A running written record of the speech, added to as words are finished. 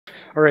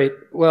All right.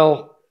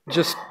 Well,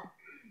 just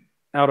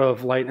out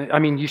of light, I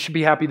mean, you should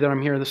be happy that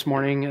I'm here this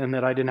morning and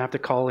that I didn't have to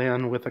call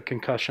in with a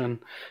concussion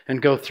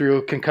and go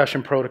through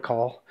concussion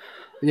protocol.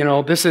 You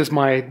know, this is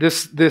my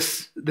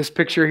this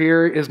picture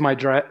here is my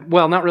drive.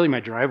 Well, not really my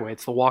driveway.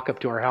 It's the walk up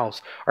to our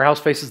house. Our house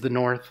faces the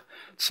north.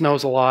 It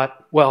snows a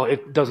lot. Well,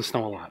 it doesn't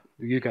snow a lot.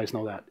 You guys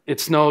know that. It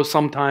snows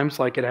sometimes,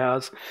 like it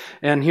has.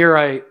 And here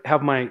I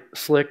have my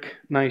slick,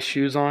 nice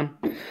shoes on,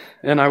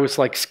 and I was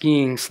like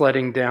skiing,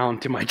 sledding down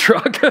to my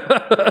truck.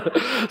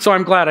 So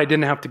I'm glad I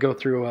didn't have to go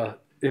through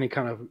any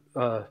kind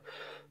of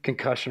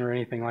concussion or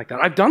anything like that.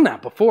 I've done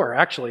that before,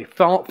 actually.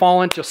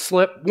 Fallen, just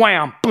slip,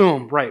 wham,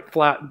 boom, right,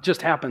 flat. It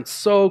just happened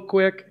so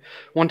quick.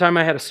 One time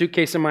I had a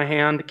suitcase in my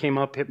hand. It came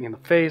up, hit me in the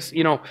face.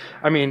 You know,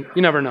 I mean,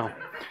 you never know.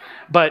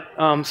 But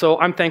so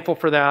I'm thankful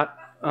for that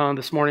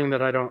this morning,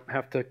 that I don't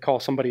have to call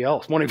somebody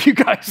else, one of you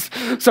guys,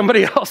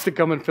 somebody else to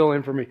come and fill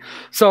in for me.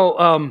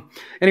 So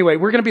anyway,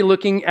 we're going to be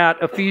looking at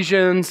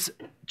Ephesians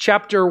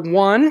chapter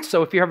 1.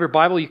 So if you have your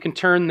Bible, you can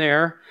turn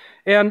there.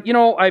 And, you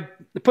know, I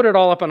put it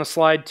all up on a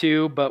slide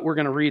too, but we're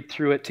going to read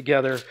through it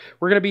together.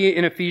 We're going to be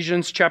in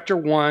Ephesians chapter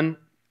 1,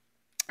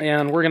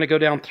 and we're going to go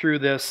down through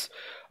this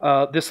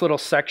little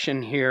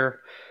section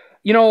here.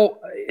 You know,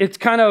 it's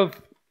kind of,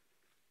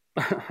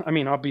 I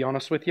mean, I'll be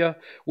honest with you.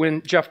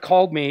 When Jeff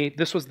called me,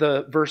 this was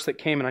the verse that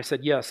came, and I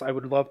said, yes, I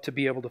would love to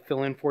be able to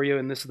fill in for you,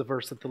 and this is the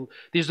verse that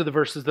these are the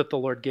verses that the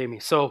Lord gave me.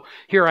 So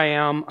here I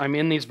am. I'm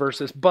in these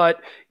verses,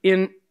 but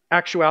in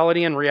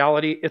actuality and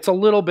reality, it's a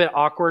little bit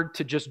awkward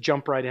to just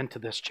jump right into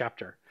this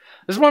chapter.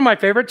 This is one of my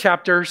favorite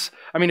chapters.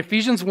 I mean,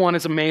 Ephesians 1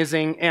 is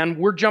amazing, and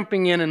we're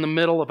jumping in the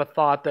middle of a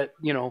thought that,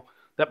 you know,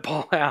 that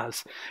Paul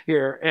has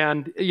here.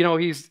 And, you know,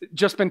 he's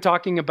just been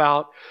talking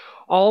about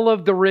all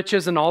of the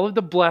riches and all of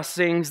the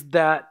blessings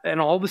and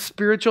all the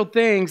spiritual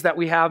things that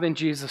we have in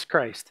Jesus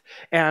Christ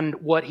and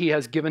what he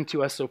has given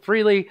to us so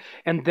freely.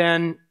 And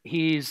then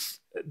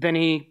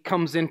he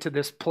comes into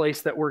this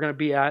place that we're going to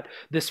be at,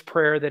 this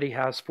prayer that he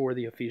has for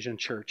the Ephesian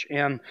church.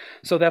 And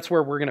so that's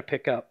where we're going to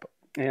pick up.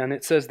 And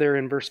it says there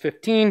in verse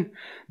 15,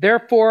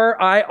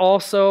 "Therefore I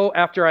also,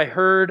 after I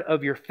heard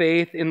of your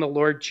faith in the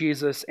Lord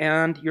Jesus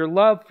and your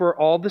love for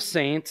all the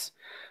saints,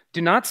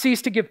 do not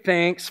cease to give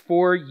thanks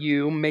for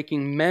you,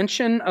 making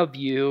mention of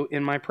you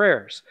in my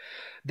prayers,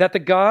 that the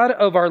God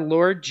of our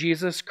Lord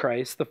Jesus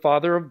Christ, the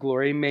Father of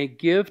glory, may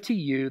give to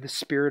you the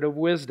spirit of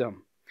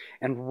wisdom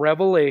and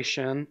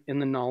revelation in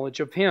the knowledge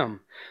of him,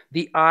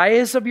 the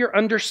eyes of your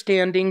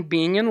understanding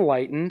being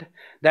enlightened,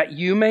 that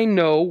you may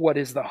know what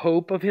is the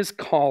hope of his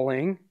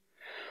calling,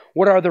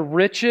 what are the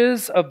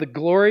riches of the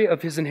glory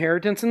of his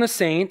inheritance in the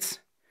saints,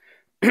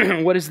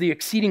 what is the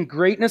exceeding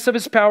greatness of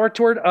his power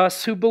toward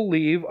us who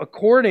believe,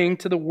 according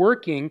to the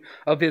working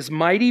of his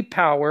mighty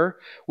power,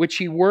 which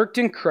he worked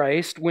in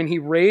Christ when he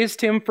raised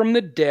him from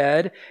the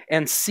dead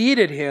and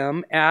seated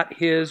him at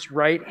his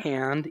right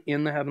hand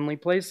in the heavenly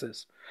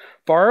places,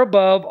 far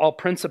above all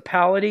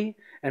principality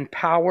and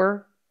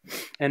power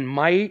and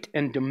might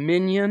and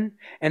dominion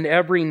and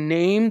every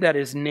name that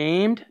is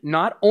named,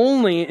 not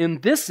only in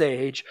this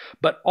age,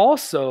 but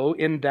also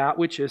in that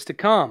which is to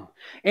come.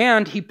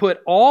 And he put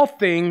all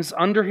things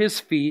under his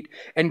feet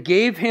and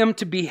gave him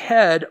to be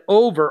head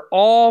over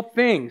all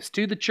things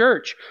to the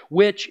church,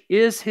 which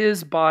is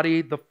his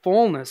body, the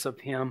fullness of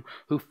him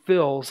who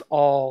fills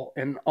all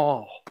in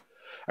all."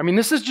 I mean,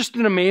 this is just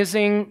an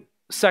amazing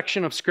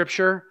section of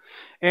Scripture.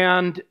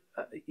 And,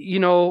 you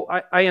know,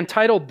 I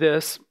entitled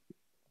this,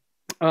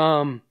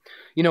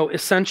 you know,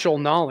 essential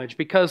knowledge,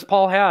 because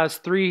Paul has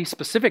three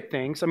specific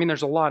things. I mean,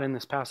 there's a lot in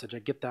this passage, I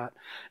get that.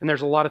 And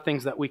there's a lot of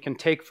things that we can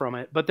take from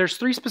it. But there's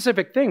three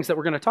specific things that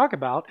we're going to talk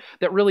about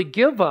that really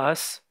give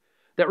us,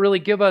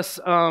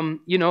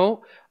 you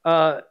know,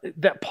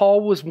 that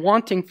Paul was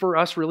wanting for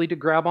us really to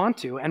grab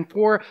onto and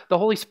for the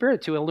Holy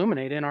Spirit to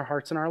illuminate in our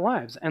hearts and our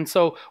lives. And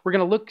so we're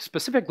going to look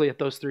specifically at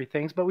those three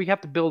things, but we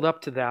have to build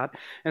up to that.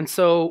 And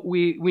so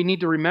we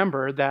need to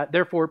remember that,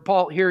 therefore,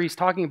 Paul here, he's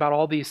talking about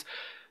all these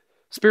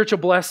spiritual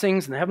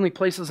blessings and the heavenly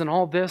places and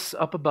all this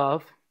up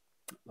above.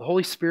 The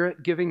Holy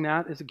Spirit giving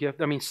that as a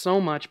gift. I mean,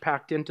 so much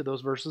packed into those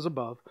verses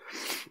above.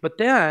 But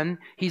then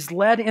he's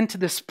led into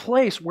this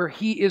place where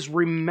he is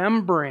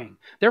remembering.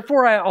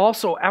 "Therefore I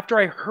also, after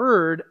I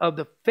heard of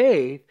the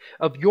faith,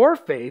 of your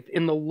faith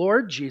in the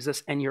Lord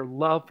Jesus and your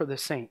love for the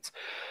saints."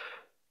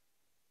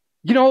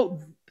 You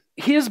know,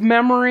 his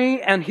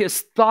memory and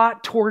his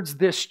thought towards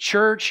this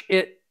church,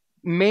 it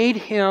made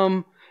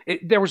him,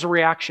 there was a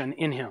reaction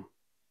in him.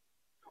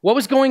 What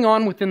was going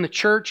on within the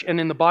church and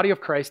in the body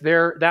of Christ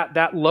there,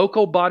 that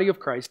local body of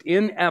Christ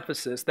in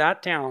Ephesus,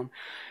 that town,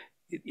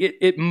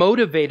 it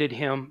motivated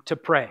him to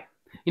pray.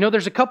 You know,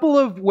 there's a couple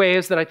of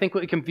ways that I think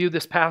we can view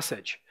this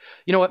passage.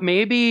 You know what,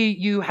 maybe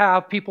you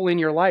have people in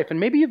your life, and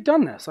maybe you've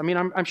done this. I mean,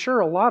 I'm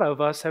sure a lot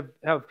of us have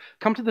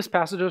come to this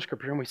passage of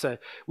Scripture and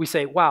we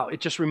say, wow,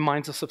 it just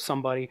reminds us of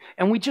somebody,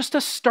 and we just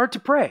start to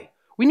pray.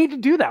 We need to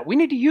do that. We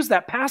need to use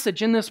that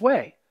passage in this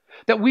way.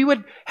 That we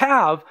would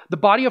have the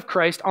body of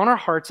Christ on our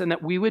hearts and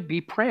that we would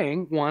be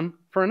praying one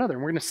for another.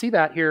 And we're going to see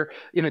that here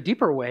in a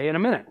deeper way in a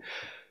minute.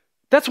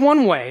 That's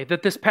one way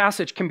that this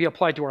passage can be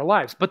applied to our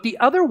lives. But the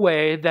other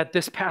way that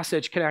this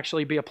passage can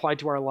actually be applied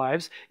to our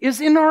lives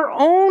is in our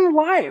own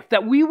life,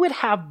 that we would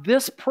have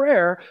this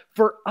prayer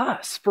for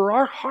us, for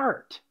our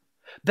heart,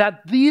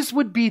 that these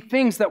would be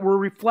things that were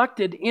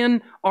reflected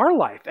in our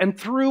life and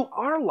through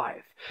our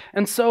life.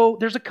 And so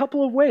there's a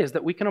couple of ways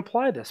that we can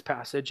apply this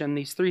passage and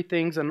these three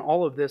things and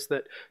all of this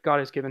that God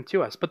has given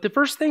to us. But the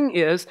first thing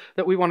is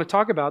that we want to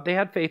talk about, they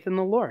had faith in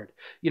the Lord.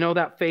 You know,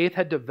 that faith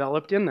had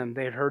developed in them.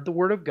 They had heard the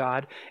word of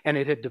God, and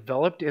it had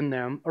developed in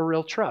them a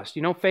real trust.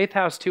 You know, faith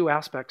has two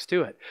aspects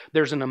to it.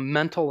 There's a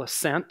mental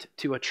assent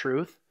to a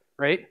truth,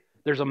 right?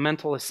 There's a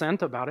mental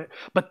assent about it.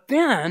 But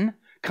then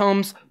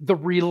comes the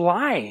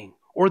relying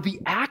or the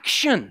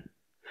action,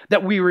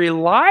 that we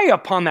rely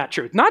upon that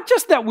truth. Not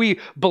just that we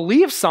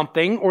believe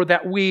something or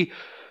that we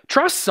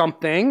trust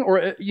something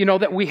or, you know,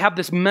 that we have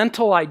this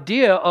mental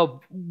idea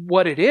of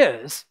what it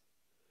is,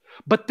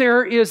 but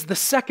there is the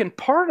second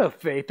part of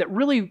faith that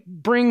really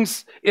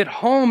brings it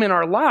home in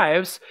our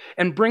lives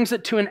and brings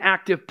it to an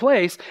active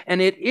place,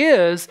 and it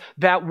is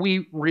that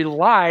we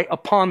rely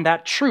upon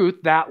that truth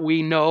that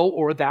we know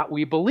or that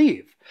we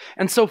believe.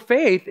 And so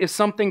faith is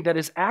something that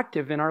is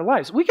active in our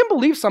lives. We can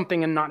believe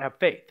something and not have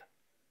faith.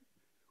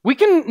 We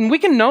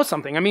can know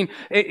something. I mean,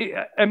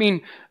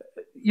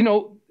 you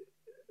know,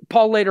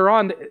 Paul later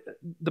on,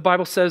 the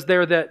Bible says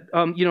there that,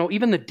 you know,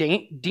 even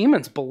the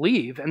demons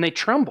believe and they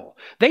tremble.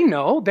 They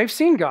know, they've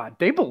seen God.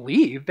 They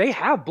believe, they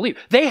have believed.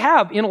 They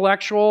have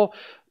intellectual,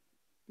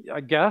 I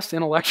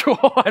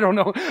don't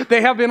know.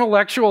 They have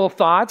intellectual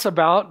thoughts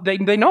about, they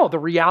know the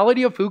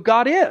reality of who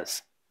God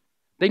is.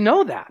 They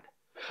know that.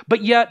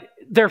 But yet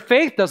their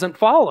faith doesn't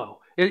follow.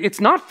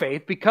 It's not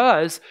faith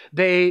because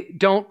they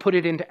don't put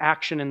it into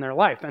action in their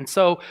life. And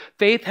so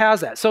faith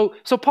has that. So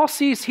Paul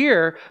sees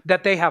here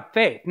that they have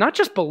faith, not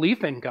just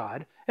belief in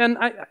God. And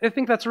I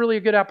think that's really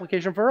a good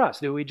application for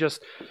us. Do we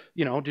just,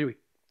 you know, do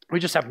we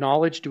just have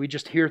knowledge? Do we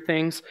just hear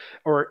things?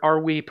 Or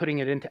are we putting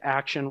it into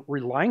action,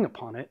 relying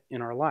upon it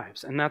in our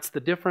lives? And that's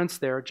the difference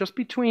there just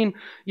between,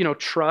 you know,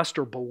 trust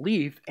or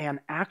belief and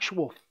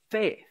actual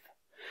faith.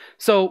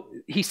 So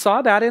he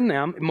saw that in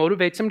them, it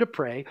motivates him to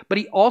pray, but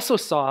he also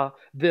saw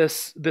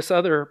this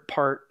other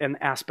part and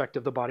aspect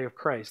of the body of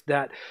Christ,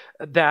 that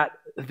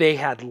they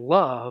had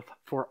love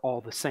for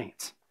all the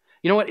saints.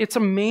 You know what? It's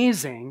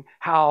amazing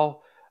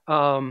how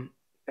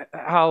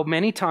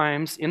many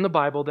times in the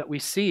Bible that we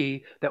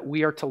see that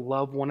we are to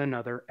love one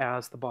another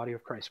as the body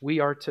of Christ. We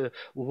are to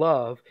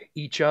love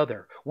each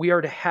other. We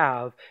are to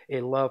have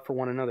a love for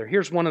one another.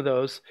 Here's one of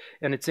those,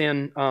 and it's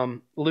in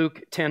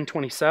Luke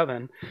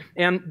 10:27.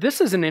 And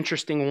this is an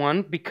interesting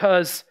one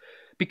because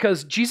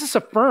Jesus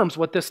affirms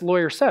what this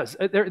lawyer says.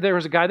 There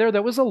was a guy there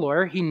that was a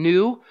lawyer. He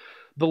knew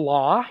the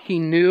law. He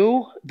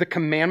knew the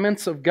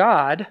commandments of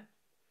God.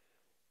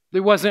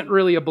 He wasn't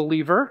really a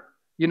believer,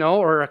 you know,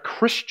 or a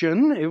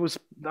Christian. It was,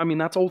 I mean,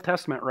 that's Old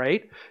Testament,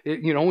 right?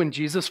 You know, when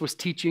Jesus was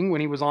teaching, when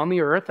he was on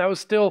the earth, that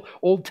was still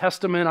Old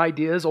Testament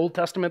ideas, Old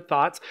Testament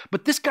thoughts.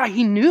 But this guy,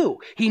 he knew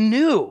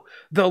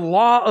the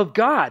law of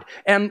God.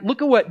 And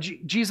look at what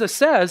Jesus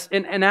says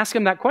and ask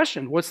him that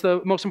question. What's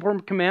the most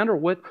important command, or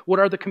what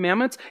are the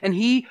commandments? And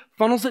he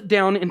funnels it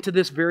down into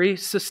this very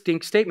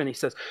succinct statement. He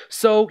says,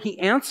 so he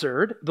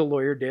answered, the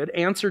lawyer did,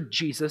 answered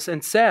Jesus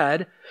and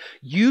said,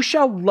 you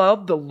shall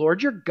love the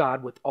Lord your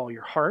God with all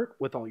your heart,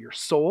 with all your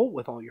soul,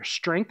 with all your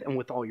strength, and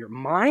with all your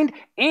mind,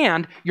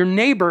 and your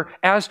neighbor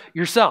as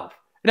yourself.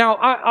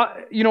 Now,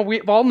 you know,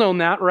 we've all known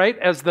that, right,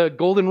 as the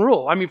golden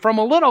rule. I mean, from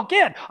a little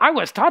kid, I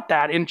was taught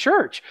that in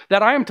church,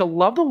 that I am to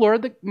love the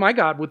Lord, my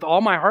God, with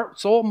all my heart,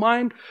 soul,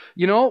 mind,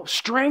 you know,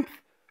 strength.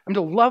 I'm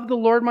to love the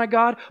Lord, my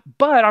God,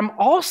 but I'm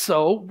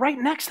also, right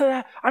next to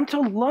that, I'm to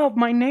love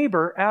my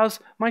neighbor as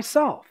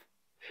myself.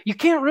 You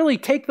can't really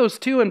take those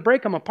two and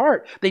break them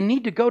apart. They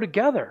need to go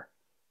together.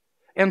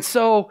 And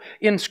so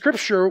in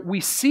Scripture,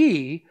 we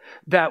see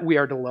that we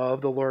are to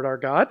love the Lord our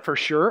God, for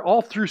sure.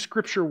 All through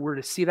Scripture, we're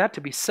to see that,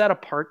 to be set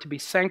apart, to be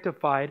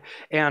sanctified,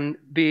 and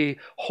be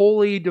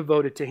wholly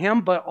devoted to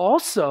Him. But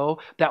also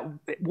that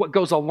what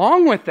goes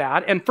along with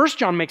that, and 1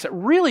 John makes it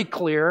really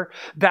clear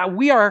that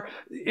we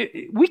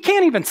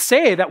can't even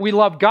say that we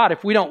love God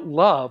if we don't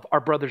love our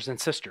brothers and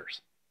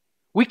sisters.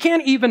 We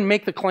can't even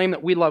make the claim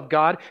that we love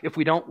God if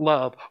we don't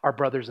love our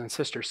brothers and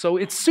sisters. So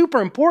it's super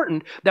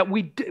important that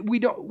we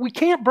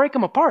can't break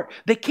them apart.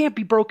 They can't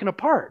be broken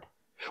apart.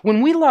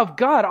 When we love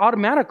God,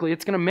 automatically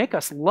it's going to make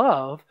us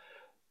love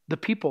the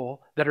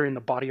people that are in the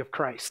body of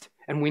Christ.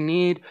 And we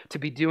need to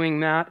be doing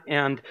that.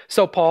 And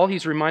so Paul,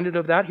 he's reminded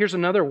of that. Here's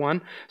another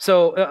one.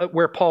 So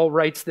where Paul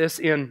writes this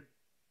in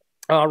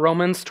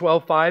Romans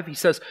 12:5, he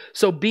says,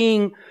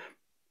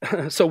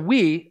 So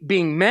we,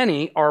 being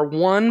many, are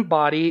one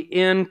body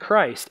in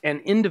Christ and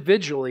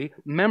individually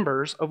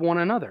members of one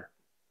another.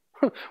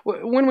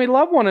 When we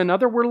love one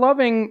another,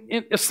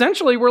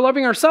 essentially we're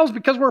loving ourselves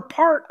because we're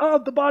part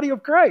of the body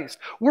of Christ.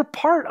 We're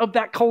part of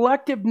that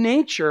collective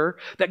nature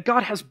that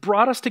God has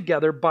brought us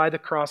together by the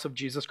cross of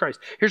Jesus Christ.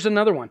 Here's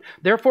another one.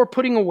 Therefore,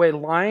 putting away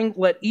lying,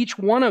 let each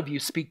one of you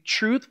speak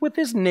truth with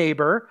his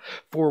neighbor,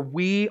 for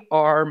we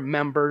are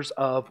members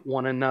of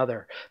one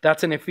another.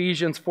 That's in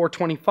Ephesians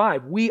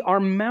 4:25. We are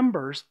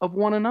members of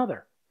one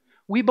another.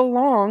 We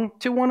belong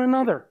to one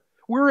another.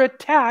 We're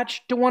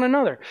attached to one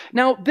another.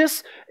 Now,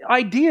 this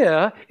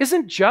idea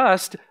isn't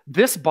just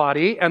this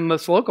body and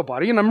this local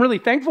body, and I'm really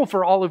thankful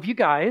for all of you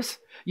guys,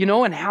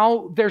 and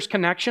how there's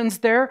connections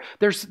there.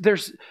 There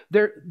is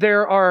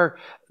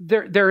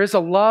a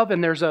love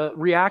and there's a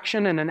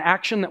reaction and an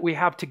action that we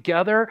have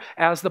together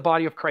as the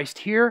body of Christ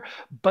here.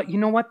 But you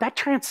know what? That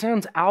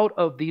transcends out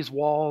of these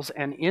walls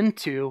and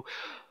into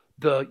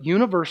the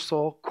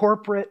universal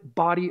corporate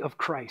body of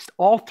Christ,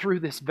 all through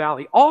this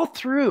valley, all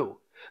through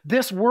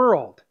this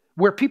world,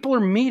 where people are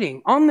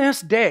meeting on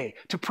this day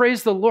to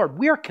praise the Lord.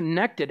 We are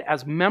connected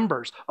as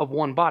members of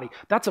one body.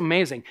 That's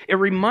amazing. It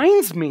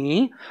reminds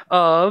me,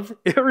 have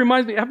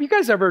you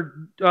guys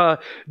ever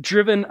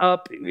driven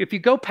up, if you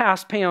go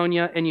past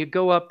Paonia and you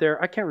go up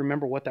there, I can't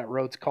remember what that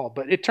road's called,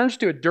 but it turns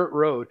to a dirt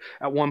road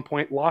at one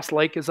point. Lost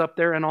Lake is up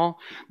there and all.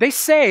 They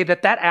say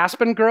that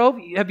aspen grove,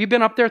 have you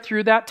been up there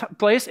through that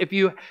place? If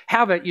you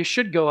haven't, you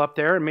should go up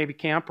there and maybe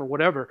camp or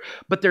whatever.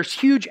 But there's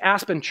huge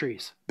aspen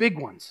trees, big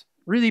ones,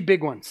 really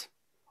big ones,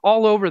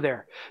 all over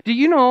there. Do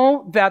you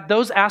know that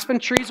those aspen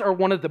trees are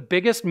one of the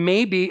biggest,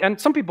 maybe, and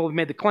some people have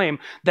made the claim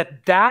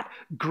that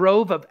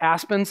grove of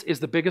aspens is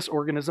the biggest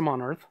organism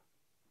on earth?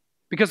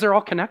 Because they're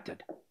all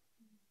connected.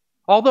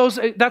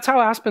 That's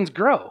how aspens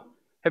grow.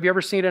 Have you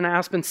ever seen an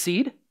aspen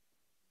seed?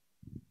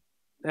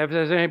 Has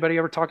anybody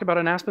ever talked about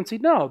an aspen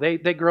seed? No, they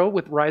grow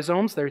with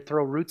rhizomes. They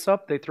throw roots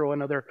up. They throw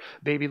another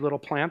baby little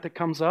plant that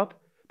comes up.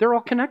 They're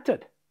all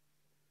connected.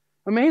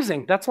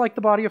 Amazing. That's like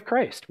the body of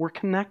Christ. We're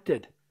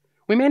connected.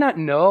 We may not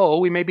know,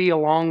 we may be a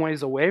long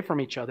ways away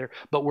from each other,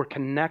 but we're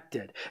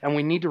connected. And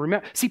we need to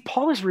remember. See,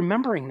 Paul is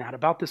remembering that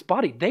about this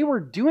body. They were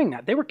doing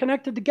that. They were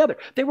connected together.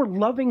 They were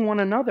loving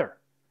one another.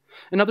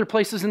 In other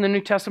places in the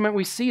New Testament,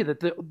 we see that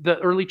the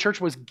early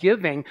church was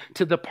giving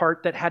to the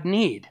part that had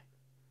need.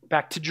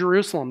 Back to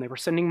Jerusalem. They were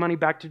sending money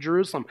back to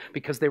Jerusalem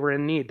because they were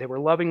in need. They were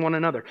loving one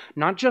another,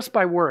 not just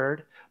by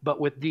word, but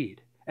with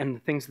deed and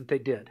the things that they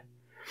did.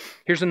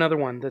 Here's another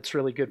one that's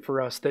really good for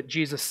us that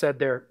Jesus said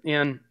there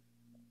in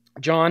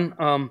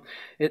John,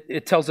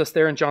 it tells us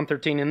there in John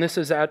 13, and this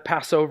is at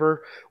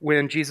Passover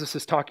when Jesus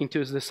is talking to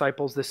his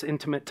disciples, this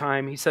intimate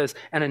time. He says,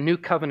 "And a new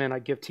covenant I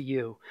give to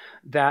you,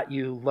 that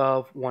you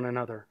love one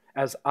another,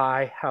 as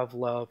I have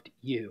loved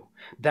you,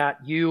 that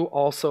you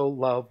also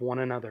love one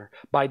another.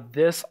 By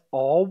this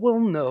all will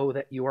know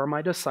that you are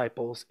my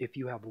disciples, if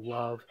you have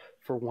love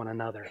for one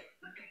another."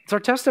 It's our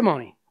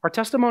testimony. Our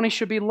testimony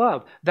should be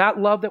love. That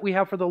love that we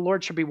have for the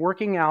Lord should be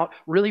working out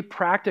really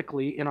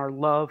practically in our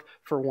love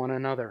for one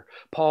another.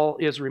 Paul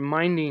is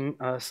reminding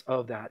us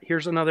of that.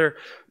 Here's another,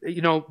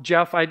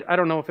 Jeff, I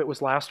don't know if it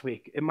was last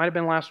week. It might have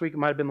been last week. It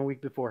might have been the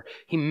week before.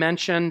 He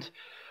mentioned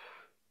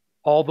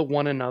all the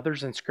one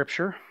another's in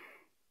Scripture,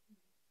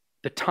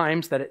 the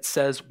times that it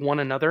says one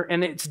another,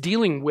 and it's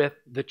dealing with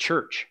the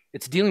church.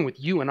 It's dealing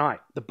with you and I,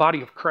 the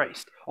body of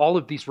Christ. All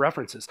of these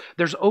references.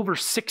 There's over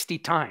 60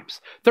 times,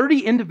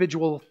 30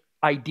 individual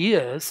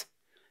ideas,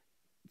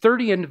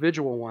 30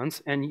 individual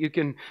ones, and you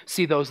can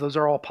see those. Those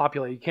are all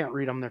populated. You can't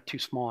read them. They're too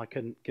small. I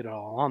couldn't get it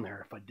all on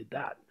there if I did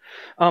that.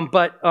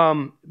 But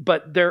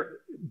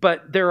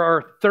there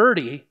are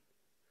 30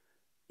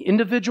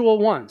 individual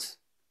ones,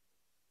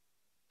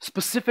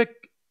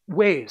 specific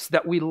ways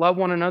that we love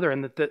one another,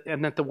 and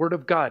that the Word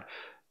of God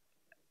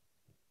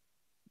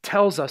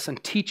tells us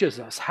and teaches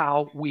us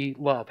how we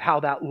love, how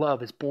that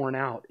love is borne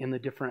out in the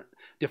different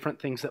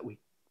things that we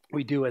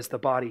do as the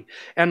body.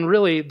 And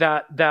really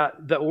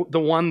the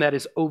one that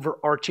is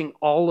overarching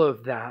all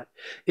of that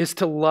is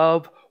to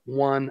love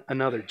one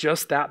another.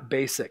 Just that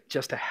basic,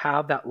 just to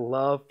have that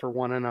love for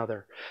one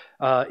another.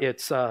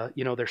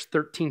 There's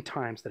 13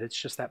 times that it's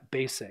just that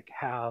basic,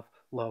 have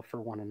love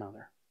for one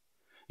another.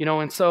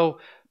 And so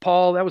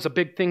Paul, that was a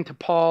big thing to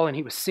Paul, and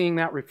he was seeing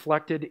that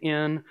reflected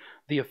in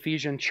the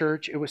Ephesian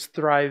church. It was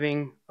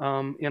thriving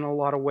in a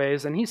lot of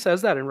ways, and he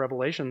says that in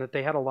Revelation, that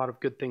they had a lot of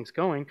good things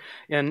going.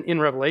 And in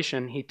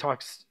Revelation, he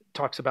talks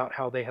about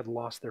how they had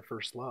lost their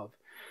first love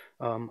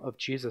of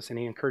Jesus, and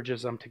he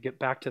encourages them to get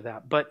back to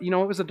that. But, it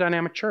was a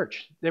dynamic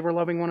church. They were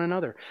loving one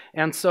another.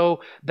 And so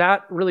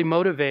that really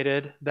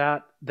motivated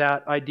that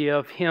idea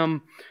of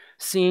him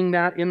seeing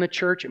that in the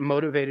church. It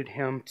motivated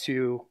him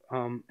to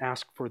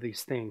ask for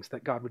these things,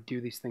 that God would do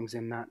these things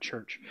in that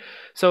church.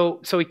 So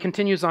he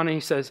continues on and he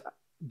says,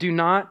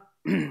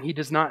 he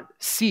does not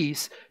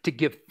cease to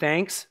give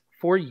thanks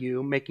for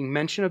you, making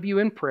mention of you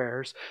in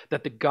prayers,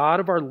 that the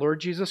God of our Lord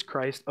Jesus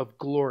Christ of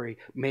glory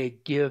may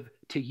give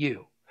to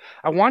you.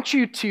 I want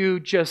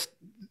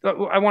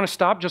to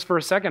stop just for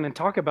a second and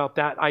talk about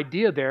that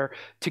idea there,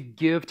 to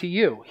give to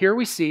you. Here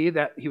we see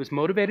that he was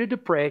motivated to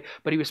pray,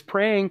 but he was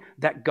praying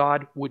that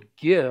God would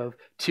give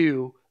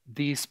to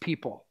these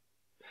people.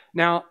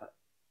 Now,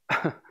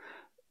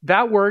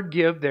 that word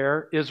give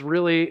there is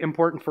really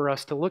important for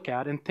us to look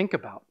at and think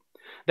about.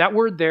 That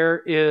word there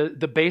is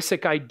the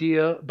basic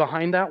idea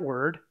behind that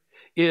word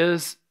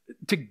is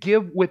to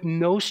give with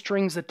no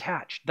strings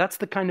attached. That's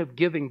the kind of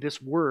giving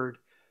this word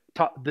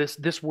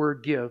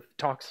give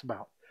talks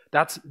about.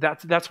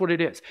 That's what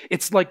it is.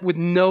 It's like with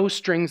no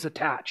strings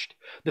attached,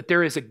 that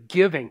there is a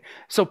giving.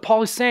 So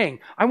Paul is saying,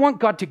 I want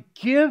God to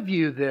give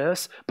you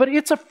this, but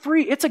it's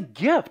a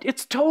gift.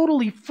 It's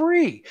totally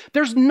free.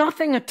 There's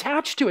nothing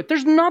attached to it.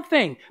 There's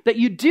nothing that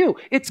you do.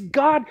 It's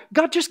God.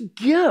 God, just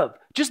give.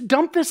 Just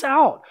dump this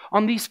out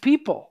on these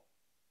people.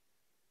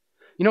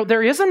 You know,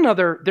 there is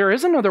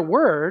another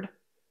word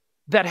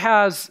that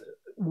has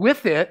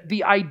with it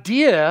the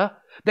idea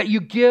that you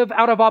give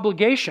out of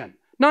obligation.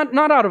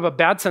 Not out of a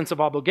bad sense of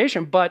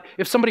obligation, but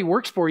if somebody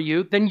works for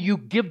you, then you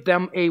give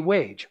them a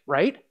wage,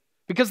 right?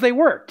 Because they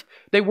worked.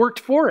 They worked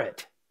for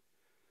it.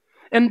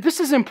 And this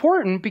is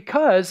important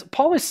because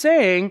Paul is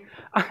saying,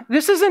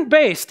 this isn't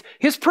based,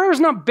 his prayer is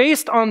not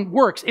based on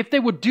works. If they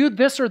would do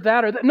this or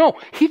that or that. No,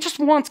 he just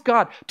wants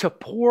God to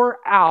pour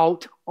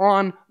out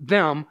on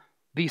them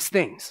these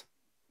things.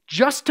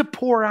 Just to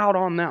pour out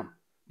on them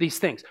these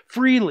things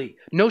freely,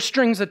 no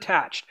strings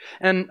attached.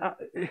 And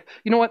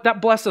you know what? That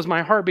blesses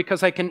my heart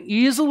because I can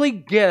easily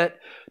get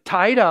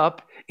tied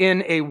up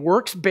in a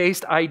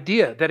works-based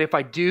idea that if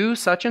I do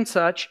such and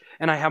such,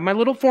 and I have my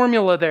little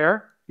formula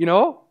there, you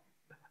know?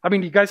 I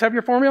mean, do you guys have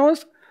your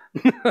formulas?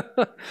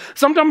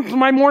 Sometimes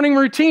my morning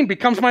routine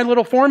becomes my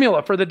little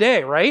formula for the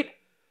day, right?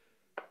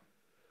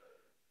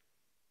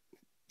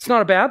 It's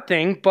not a bad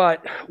thing,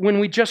 but when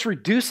we just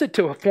reduce it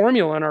to a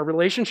formula in our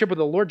relationship with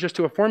the Lord, just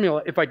to a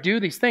formula, if I do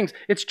these things,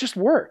 it's just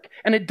work.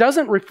 And it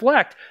doesn't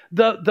reflect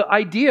the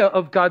idea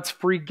of God's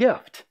free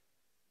gift.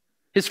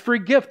 His free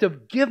gift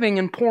of giving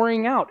and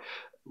pouring out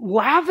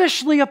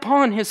lavishly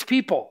upon his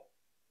people.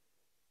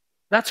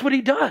 That's what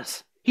he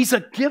does. He's a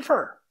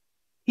giver.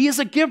 He is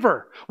a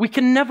giver. We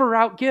can never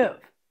outgive.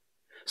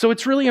 So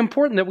it's really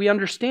important that we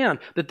understand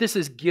that this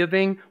is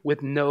giving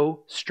with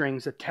no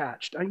strings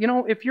attached. You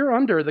know, if you're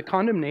under the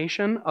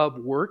condemnation of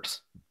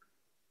works,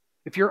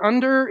 if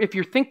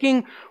you're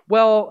thinking,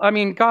 well, I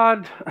mean,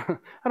 God,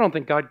 I don't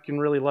think God can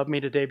really love me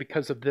today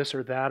because of this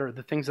or that, or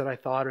the things that I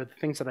thought, or the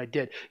things that I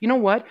did. You know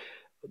what?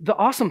 The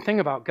awesome thing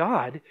about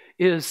God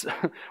is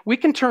we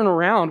can turn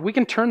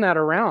that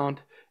around,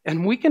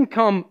 and we can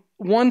come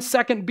 1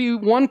 second be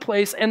one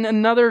place, and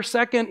another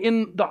second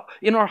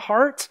in our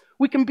hearts,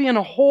 we can be in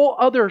a whole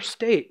other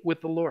state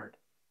with the Lord.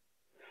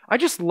 I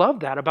just love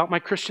that about my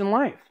Christian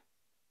life.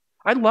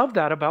 I love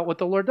that about what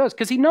the Lord does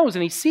because he knows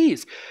and he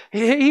sees.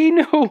 He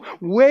knew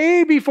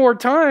way before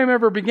time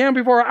ever began,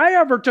 before I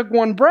ever took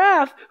one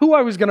breath, who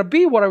I was going to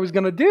be, what I was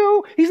going to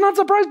do. He's not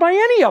surprised by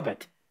any of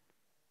it.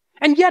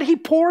 And yet he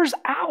pours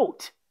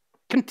out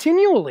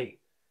continually.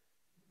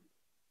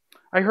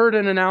 I heard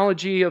an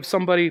analogy of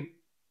somebody,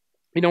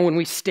 you know, when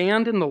we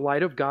stand in the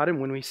light of God and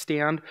when we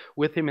stand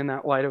with him in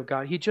that light of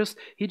God, he just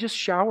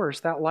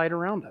showers that light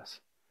around us,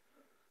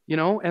 you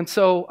know? And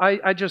so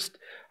I just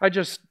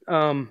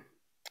want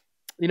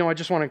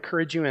to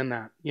encourage you in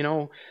that, you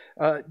know,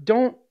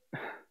 don't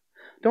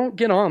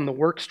get on the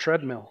works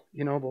treadmill,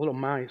 you know, the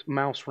little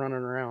mouse running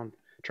around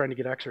trying to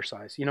get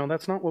exercise. You know,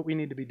 that's not what we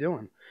need to be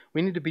doing.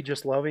 We need to be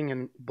just loving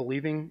and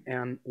believing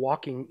and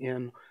walking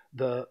in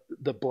the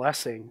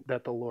blessing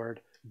that the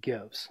Lord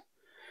gives.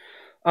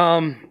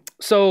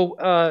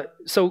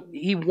 So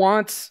he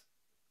wants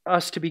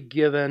us to be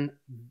given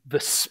the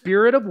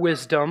spirit of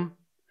wisdom,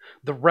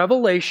 the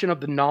revelation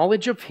of the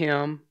knowledge of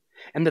him,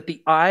 and that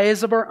the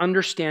eyes of our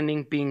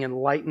understanding being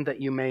enlightened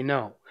that you may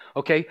know.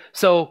 Okay,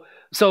 so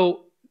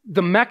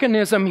the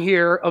mechanism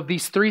here of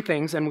these three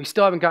things, and we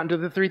still haven't gotten to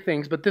the three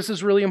things, but this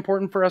is really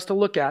important for us to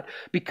look at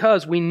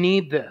because we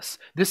need this.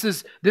 This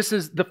is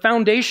the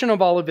foundation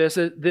of all of this.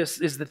 This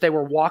is that they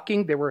were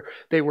walking, they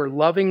were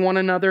loving one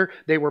another,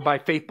 they were by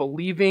faith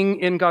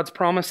believing in God's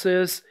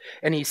promises,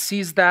 and he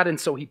sees that, and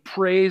so he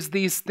prays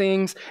these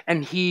things,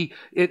 and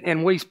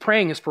what he's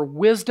praying is for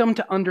wisdom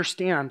to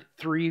understand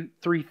three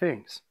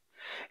things.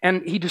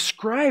 And he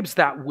describes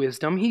that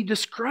wisdom, he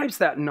describes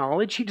that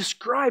knowledge, he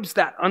describes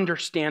that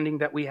understanding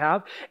that we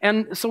have.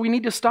 And so we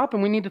need to stop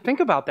and we need to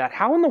think about that.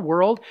 How in the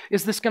world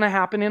is this going to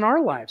happen in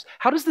our lives?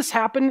 How does this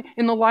happen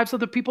in the lives of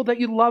the people that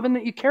you love and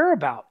that you care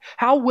about?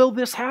 How will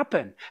this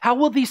happen? How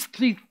will these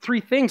three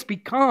things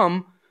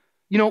become,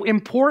 you know,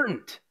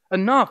 important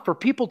enough for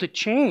people to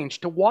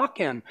change, to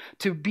walk in,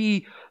 to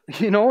be,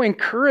 you know,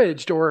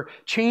 encouraged or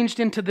changed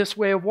into this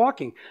way of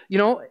walking? You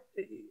know,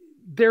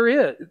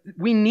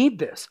 we need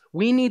this.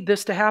 We need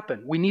this to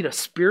happen. We need a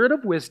spirit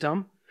of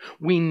wisdom.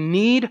 We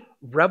need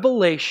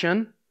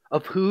revelation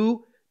of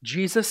who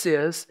Jesus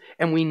is,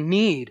 and we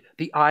need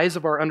the eyes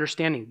of our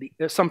understanding.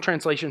 Some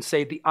translations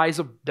say the eyes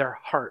of their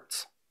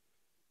hearts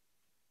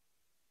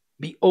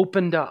be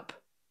opened up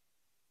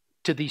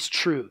to these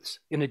truths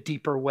in a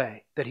deeper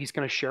way that he's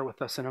going to share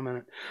with us in a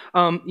minute.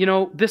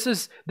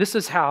 This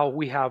is how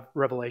we have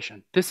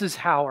revelation. This is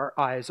how our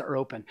eyes are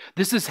open.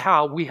 This is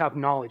how we have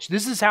knowledge.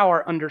 This is how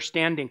our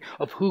understanding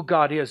of who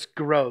God is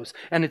grows.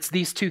 And it's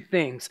these two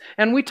things.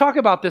 And we talk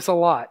about this a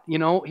lot.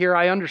 Here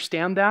I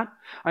understand that.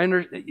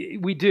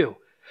 We do.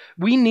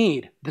 We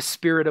need the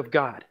Spirit of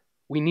God.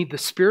 We need the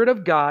Spirit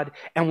of God,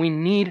 and we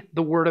need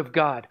the Word of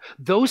God.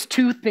 Those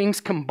two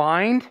things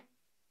combined,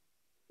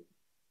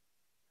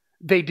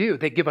 they do.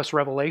 They give us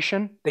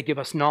revelation, they give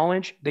us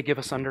knowledge, they give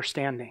us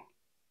understanding.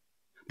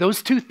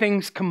 Those two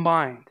things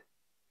combined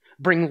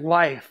bring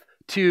life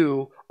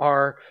to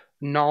our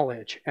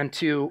knowledge and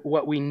to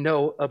what we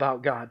know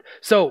about God.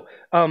 So,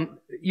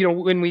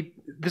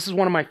 this is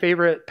one of my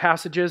favorite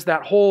passages,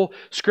 that whole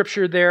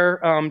scripture there,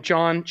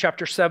 John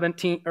chapter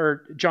 17,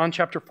 or John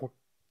chapter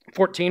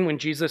 14, when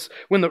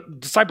the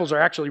disciples are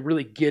actually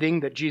really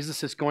getting that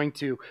Jesus is going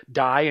to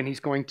die and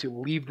he's going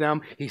to leave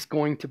them, he's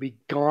going to be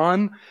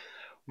gone.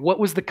 What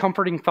was the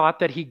comforting thought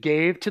that he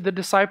gave to the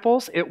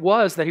disciples? It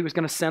was that he was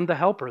going to send the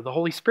Helper, the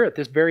Holy Spirit,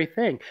 this very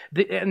thing.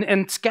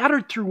 And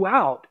scattered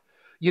throughout,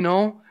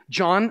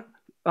 John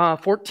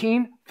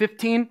 14,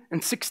 15,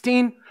 and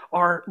 16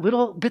 are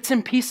little bits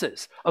and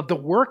pieces of the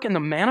work and the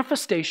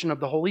manifestation of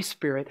the Holy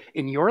Spirit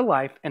in your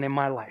life and in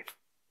my life.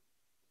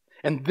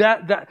 And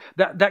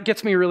that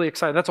gets me really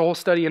excited. That's a whole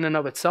study in and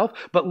of itself.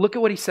 But look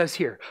at what he says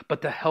here.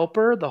 But the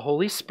Helper, the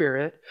Holy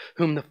Spirit,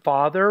 whom the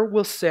Father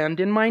will send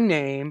in my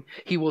name,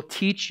 he will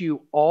teach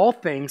you all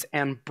things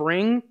and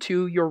bring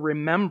to your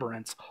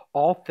remembrance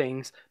all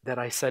things that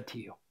I said to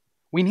you.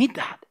 We need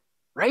that,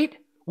 right?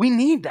 We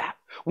need that.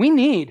 We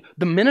need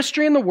the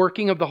ministry and the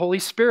working of the Holy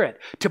Spirit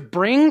to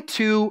bring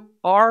to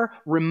our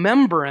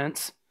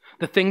remembrance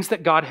the things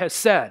that God has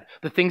said,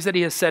 the things that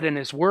he has said in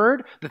his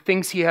word, the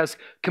things he has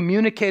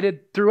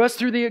communicated through us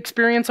through the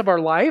experience of our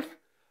life,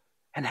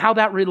 and how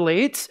that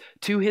relates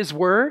to his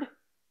word.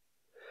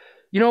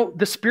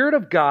 The Spirit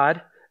of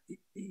God,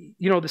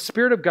 the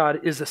Spirit of God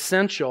is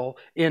essential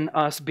in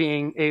us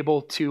being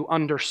able to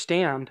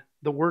understand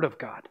the word of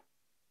God.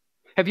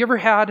 Have you ever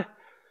had,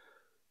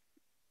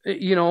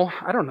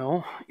 I don't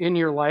know, in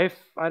your life,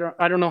 I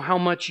don't know how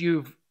much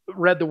you've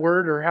read the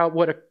word or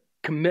what a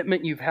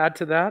commitment you've had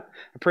to that.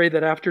 I pray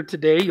that after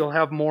today you'll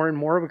have more and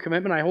more of a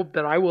commitment. I hope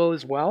that I will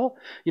as well,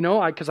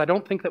 because I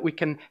don't think that we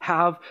can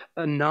have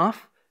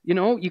enough.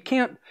 You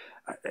can't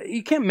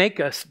make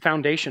a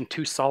foundation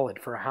too solid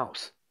for a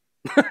house.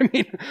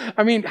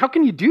 I mean, how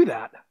can you do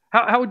that?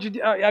 How would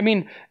you?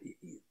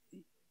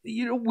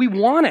 We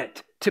want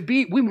it to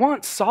be. We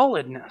want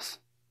solidness.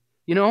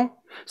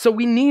 So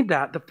we need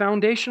that, the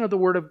foundation of the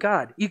Word of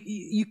God.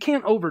 You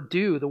can't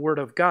overdo the Word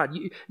of God.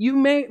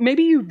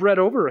 Maybe you've read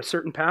over a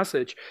certain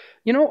passage,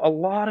 a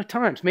lot of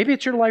times. Maybe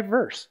it's your life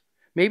verse.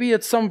 Maybe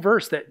it's some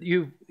verse that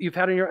you've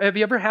had in your. Have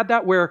you ever had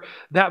that where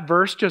that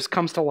verse just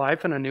comes to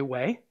life in a new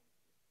way?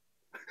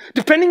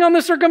 Depending on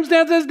the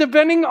circumstances,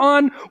 depending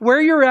on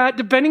where you're at,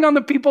 depending on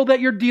the people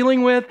that you're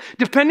dealing with,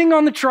 depending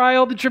on the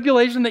trial, the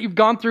tribulation that you've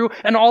gone through,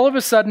 and all of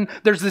a sudden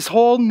there's this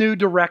whole new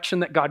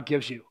direction that God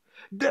gives you.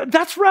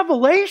 That's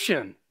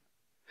revelation.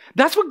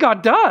 That's what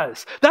God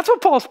does. That's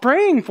what Paul's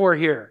praying for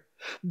here.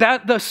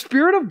 That the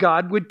Spirit of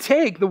God would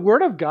take the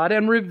Word of God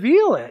and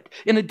reveal it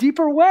in a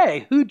deeper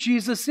way, who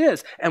Jesus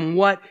is and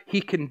what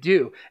he can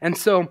do. And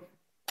so,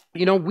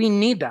 we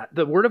need that.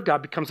 The Word of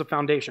God becomes a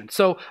foundation.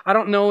 So I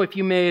don't know if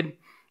you made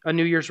a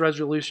New Year's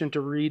resolution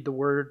to read the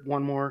Word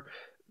one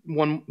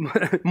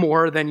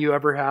more than you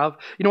ever have.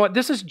 You know what?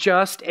 This is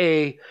just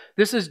a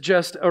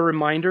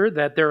reminder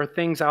that there are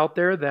things out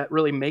there that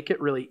really make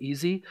it really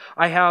easy.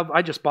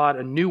 I just bought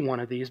a new one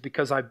of these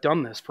because I've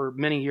done this for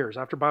many years.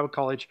 After Bible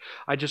college,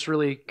 I just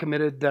really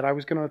committed that I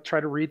was going to try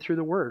to read through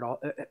the Word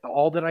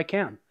all that I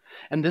can.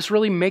 And this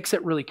really makes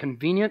it really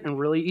convenient and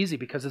really easy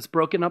because it's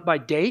broken up by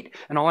date,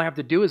 and all I have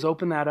to do is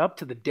open that up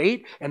to the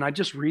date, and I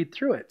just read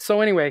through it.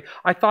 So anyway,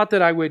 I thought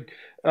that I would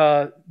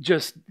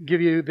just give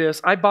you this.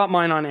 I bought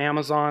mine on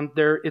Amazon.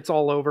 It's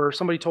all over.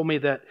 Somebody told me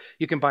that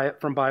you can buy it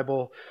from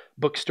Bible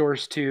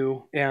bookstores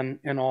too, and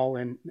all.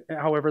 And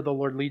however the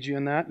Lord leads you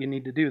in that, you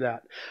need to do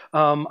that.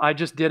 I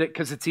just did it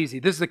because it's easy.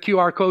 This is the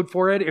QR code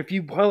for it. If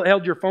you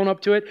held your phone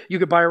up to it, you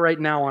could buy it right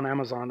now on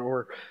Amazon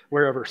or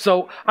wherever.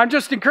 So I'm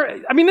just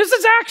encouraged. This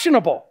is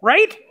actionable,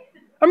 right?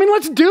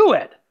 Let's do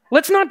it.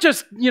 Let's not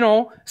just,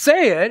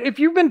 say it. If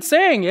you've been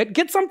saying it,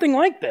 get something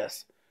like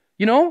this,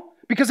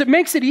 because it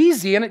makes it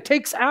easy and it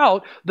takes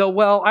out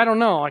I don't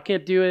know, I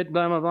can't do it,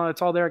 blah, blah, blah,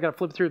 it's all there, I got to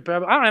flip through it, blah,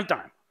 blah, I don't have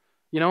time,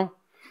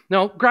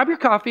 No, grab your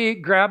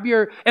coffee,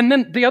 and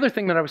then the other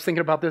thing that I was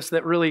thinking about this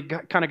that really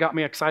kind of got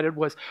me excited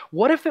was,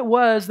 what if it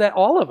was that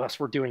all of us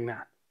were doing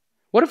that?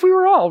 What if we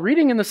were all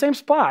reading in the same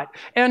spot?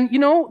 And,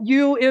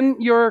 you in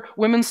your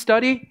women's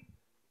study,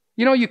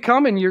 you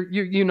come and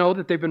you know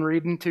that they've been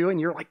reading too, and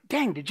you're like,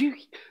 dang, did you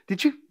read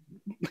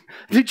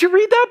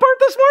that part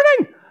this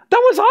morning?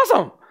 That was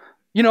awesome.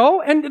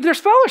 And there's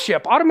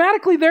fellowship.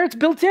 Automatically there, it's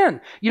built in.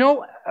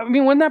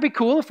 Wouldn't that be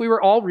cool if we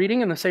were all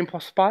reading in the same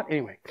spot?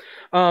 Anyway,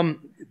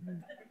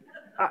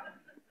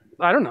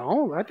 I don't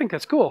know. I think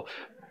that's cool.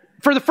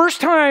 For the first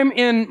time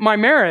in my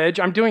marriage,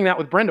 I'm doing that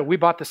with Brenda. We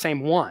bought the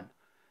same one.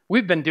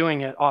 We've been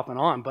doing it off and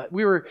on, but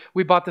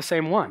we bought the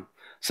same one.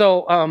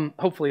 So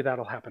hopefully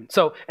that'll happen.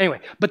 So anyway,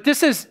 but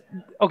this is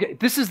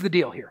the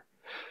deal here.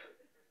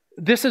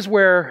 This is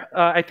where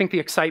I think the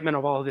excitement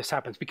of all of this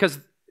happens, because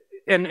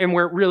and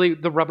where really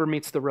the rubber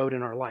meets the road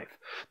in our life.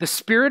 The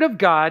Spirit of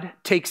God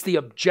takes the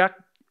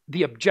objective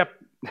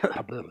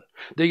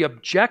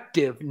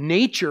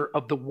nature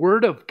of the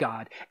Word of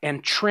God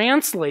and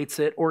translates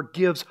it or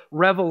gives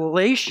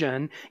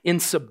revelation in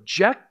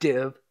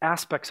subjective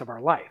aspects of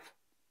our life.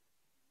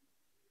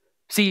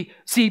 See,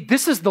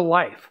 this is the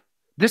life.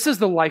 This is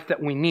the life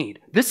that we need.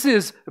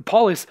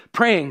 Paul is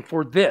praying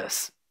for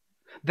this,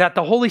 that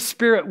the Holy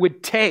Spirit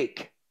would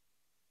take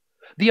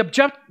the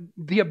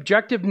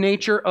objective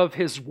nature of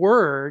His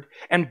Word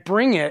and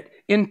bring it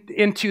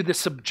into the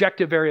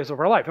subjective areas of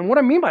our life. And what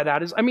I mean by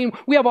that is,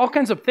 we have all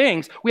kinds of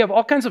things, we have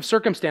all kinds of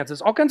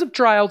circumstances, all kinds of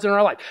trials in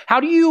our life. How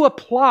do you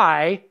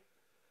apply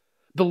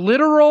the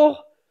literal,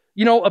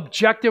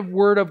 objective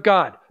Word of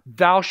God?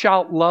 Thou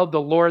shalt love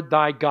the Lord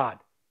thy God.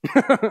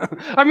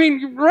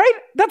 Right?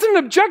 That's an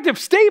objective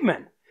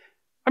statement.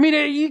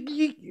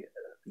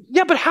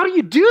 Yeah, but how do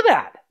you do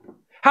that?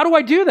 How do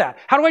I do that?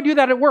 How do I do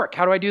that at work?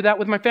 How do I do that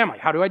with my family?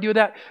 How do I do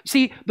that?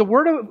 See, the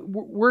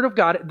Word of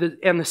God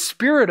and the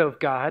Spirit of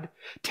God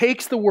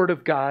takes the Word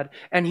of God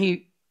and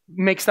He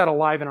makes that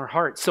alive in our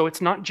hearts. So it's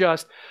not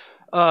just,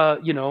 that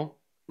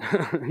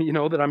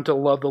I'm to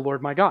love the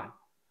Lord my God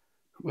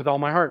with all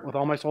my heart, with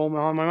all my soul, with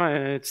all my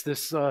mind. It's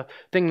this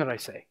thing that I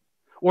say.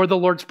 Or the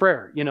Lord's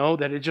Prayer,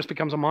 that it just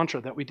becomes a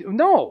mantra that we do.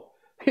 No,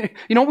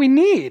 we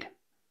need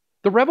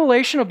the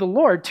revelation of the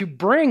Lord to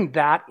bring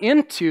that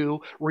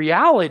into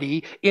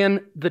reality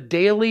in the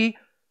daily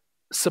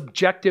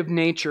subjective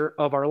nature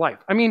of our life.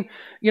 A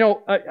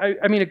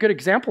good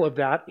example of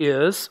that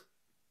is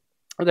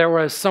there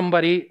was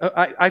somebody,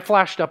 I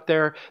flashed up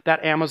there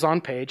that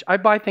Amazon page. I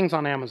buy things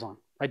on Amazon.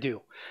 I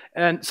do.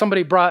 And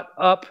somebody brought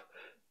up,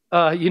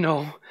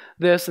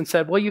 this and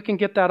said, well, you can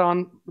get that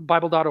on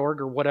Bible.org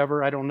or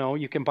whatever. I don't know.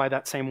 You can buy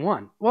that same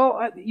one.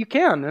 Well, you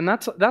can, and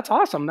that's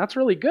awesome. That's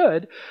really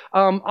good.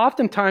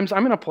 Oftentimes,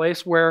 I'm in a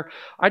place where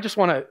I just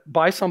want to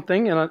buy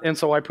something, and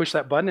so I push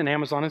that button, and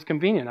Amazon is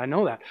convenient. I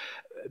know that.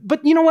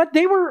 But you know what?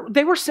 They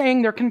were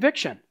saying their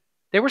conviction.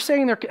 They were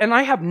saying and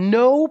I have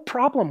no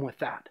problem with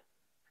that.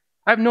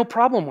 I have no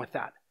problem with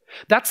that.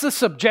 That's the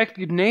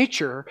subjective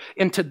nature,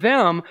 and to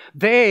them,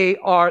 the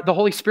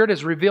Holy Spirit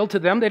has revealed to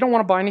them they don't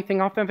want to buy anything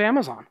off of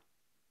Amazon.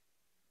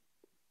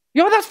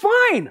 That's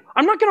fine.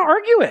 I'm not going to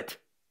argue it.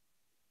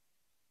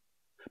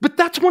 But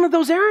that's one of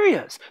those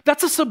areas.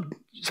 That's a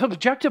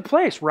subjective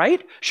place,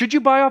 right? Should you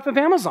buy off of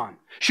Amazon?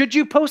 Should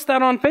you post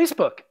that on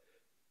Facebook?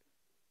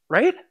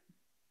 Right?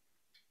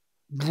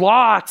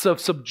 Lots of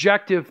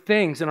subjective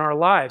things in our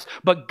lives,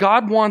 but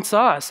God wants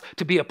us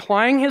to be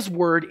applying His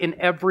Word in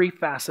every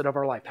facet of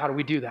our life. How do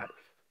we do that?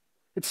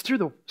 It's through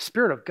the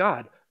Spirit of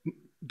God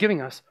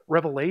giving us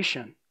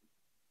revelation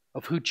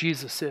of who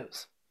Jesus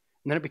is.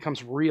 And then it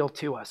becomes real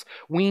to us.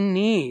 We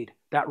need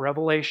that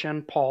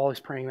revelation. Paul is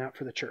praying that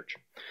for the church.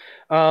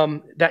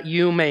 That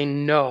you may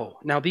know.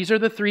 Now, these are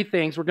the three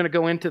things. We're going to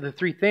go into the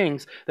three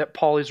things that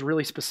Paul is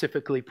really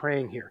specifically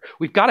praying here.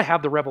 We've got to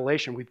have the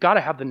revelation. We've got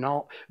to have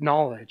the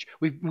knowledge.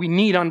 We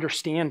need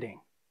understanding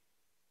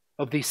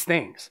of these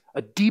things,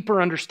 a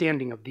deeper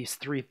understanding of these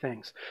three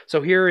things.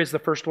 So here is the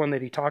first one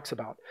that he talks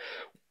about.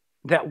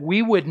 That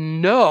we would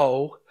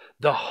know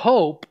the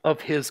hope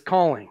of His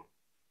calling.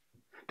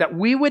 That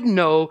we would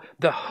know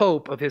the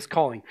hope of His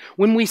calling.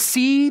 When we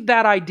see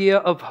that idea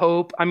of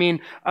hope,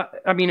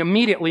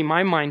 immediately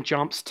my mind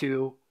jumps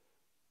to,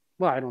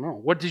 I don't know.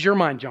 What does your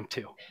mind jump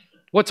to?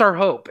 What's our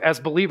hope as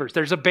believers?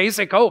 There's a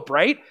basic hope,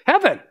 right?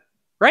 Heaven,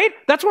 right?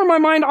 That's where my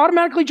mind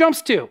automatically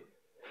jumps to.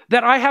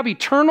 That I have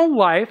eternal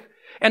life,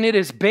 and it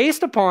is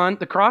based upon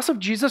the cross of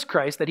Jesus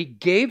Christ, that He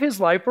gave His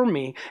life for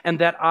me, and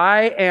that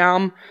I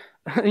am,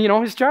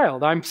 His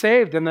child. I'm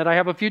saved, and that I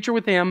have a future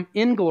with Him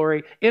in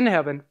glory, in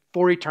heaven,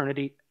 for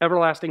eternity,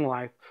 everlasting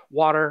life,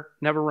 water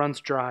never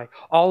runs dry,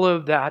 all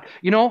of that.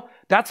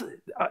 That's,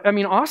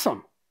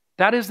 awesome.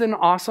 That is an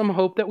awesome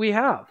hope that we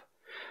have.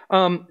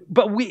 And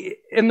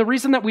the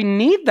reason that we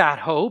need that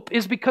hope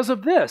is because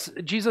of this.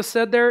 Jesus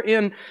said there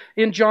in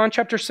John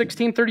chapter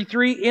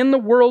 16:33, in the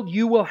world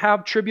you will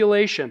have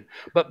tribulation,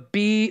 but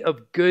be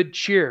of good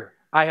cheer.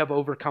 I have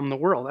overcome the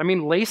world.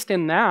 Laced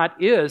in that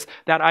is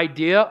that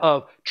idea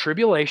of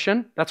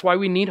tribulation. That's why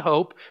we need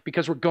hope,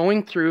 because we're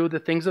going through the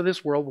things of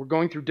this world. We're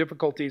going through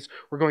difficulties.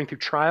 We're going through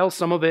trials.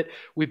 Some of it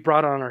we've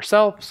brought on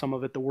ourselves. Some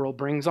of it the world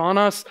brings on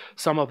us.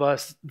 Some of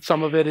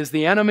it is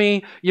the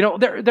enemy.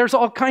 There's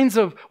all kinds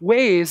of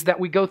ways that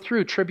we go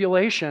through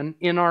tribulation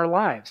in our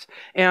lives.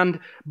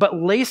 But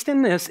laced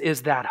in this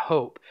is that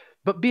hope.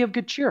 But be of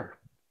good cheer.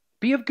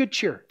 Be of good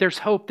cheer. There's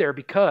hope there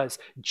because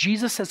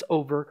Jesus has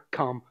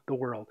overcome the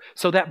world.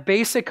 So that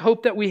basic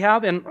hope that we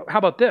have, and how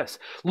about this?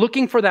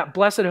 Looking for that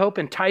blessed hope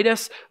in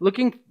Titus,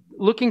 looking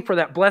looking for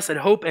that blessed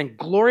hope and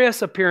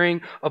glorious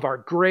appearing of our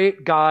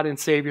great God and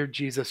Savior,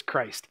 Jesus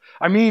Christ.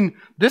 I mean,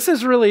 this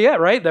is really it,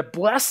 right? The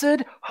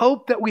blessed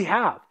hope that we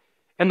have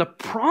and the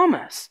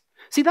promise.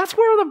 See, that's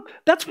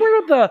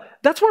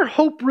where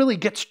hope really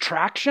gets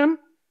traction.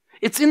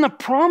 It's in the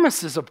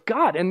promises of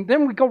God. And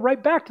then we go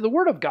right back to the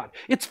Word of God.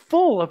 It's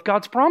full of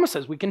God's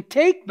promises. We can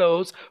take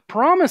those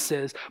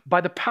promises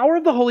by the power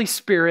of the Holy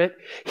Spirit.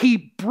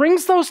 He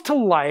brings those to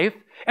life,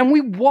 and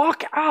we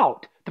walk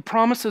out the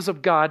promises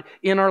of God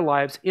in our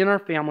lives, in our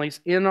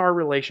families, in our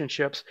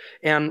relationships,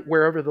 and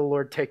wherever the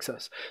Lord takes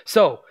us.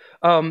 So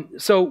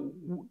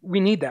we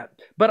need that.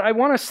 But I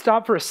want to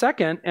stop for a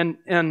second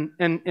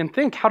and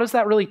think, how does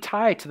that really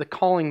tie to the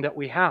calling that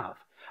we have?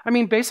 I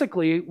mean,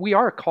 basically, we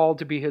are called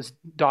to be His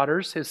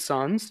daughters, His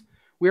sons.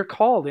 We are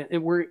called.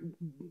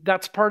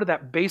 That's part of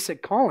that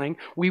basic calling.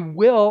 We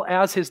will,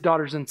 as His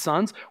daughters and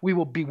sons, we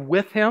will be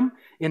with Him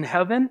in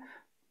heaven.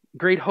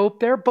 Great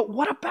hope there. But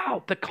what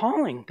about the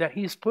calling that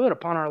He's put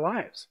upon our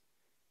lives?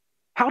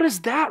 How does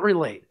that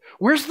relate?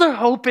 Where's the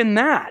hope in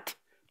that?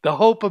 The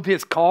hope of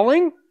His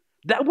calling?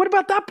 What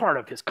about that part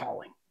of His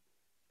calling?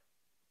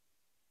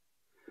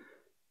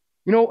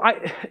 You know,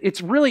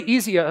 it's really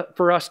easy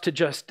for us to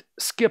just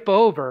skip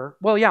over,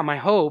 well, yeah, my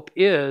hope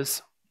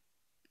is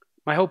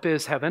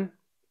heaven.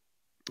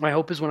 My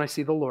hope is when I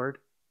see the Lord.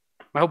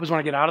 My hope is when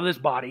I get out of this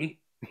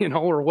body,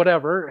 or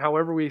whatever,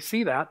 however we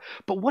see that.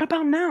 But what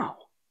about now?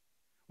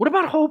 What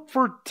about hope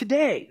for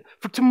today,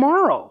 for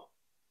tomorrow?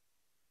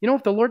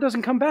 If the Lord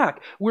doesn't come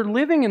back, we're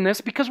living in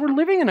this because we're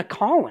living in a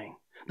calling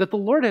that the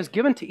Lord has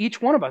given to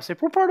each one of us. If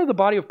we're part of the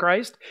body of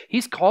Christ,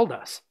 He's called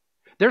us.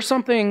 There's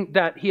something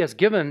that He has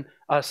given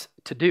us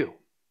to do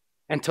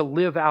and to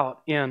live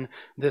out in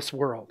this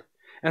world.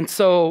 And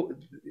so,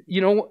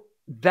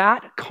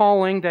 that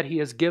calling that He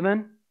has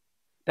given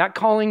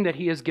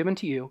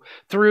to you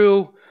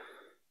through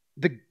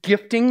the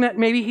gifting that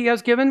maybe He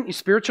has given,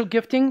 spiritual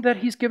gifting that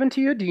He's given to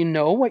you. Do you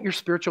know what your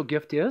spiritual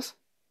gift is?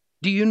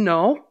 Do you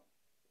know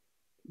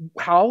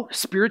how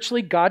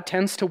spiritually God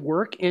tends to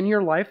work in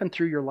your life and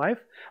through your life?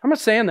 I'm not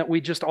saying that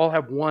we just all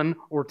have one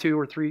or two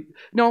or three.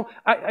 No,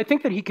 I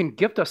think that He can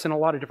gift us in a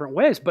lot of different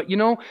ways. But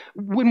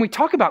when we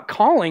talk about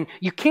calling,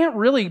 you can't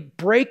really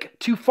break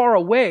too far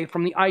away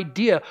from the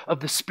idea of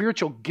the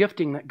spiritual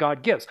gifting that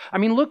God gives. I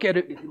mean, look at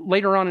it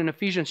later on in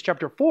Ephesians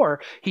chapter 4.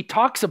 He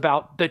talks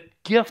about the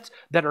gifts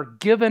that are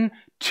given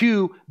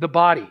to the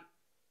body,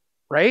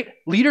 right?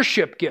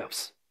 Leadership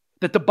gifts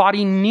that the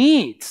body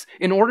needs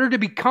in order to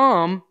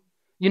become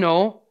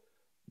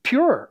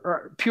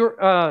pure,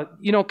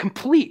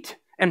 complete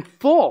and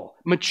full,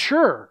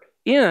 mature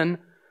in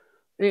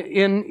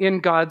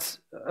God's,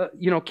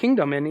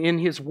 kingdom and in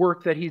His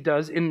work that He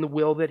does in the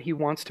will that He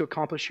wants to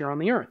accomplish here on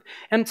the earth.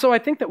 And so I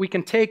think that we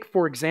can take,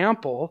 for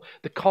example,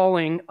 the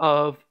calling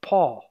of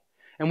Paul,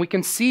 and we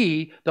can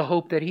see the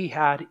hope that he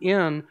had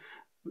in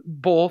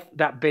both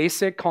that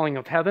basic calling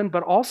of heaven,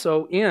 but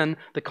also in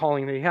the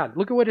calling that he had.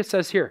 Look at what it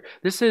says here.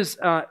 This is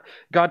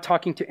God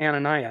talking to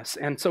Ananias.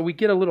 And so we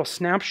get a little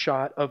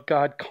snapshot of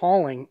God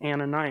calling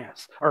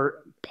Ananias,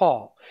 or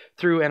Paul,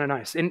 through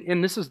Ananias.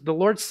 And this is, the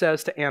Lord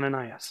says to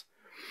Ananias,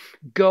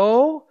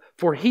 "Go,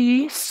 for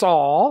he,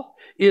 Saul,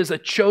 is a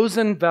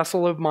chosen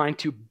vessel of mine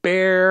to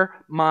bear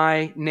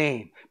my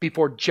name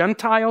before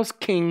Gentiles,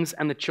 kings,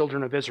 and the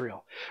children of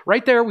Israel."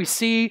 Right there we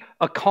see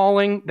a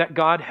calling that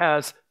God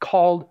has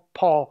called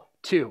Paul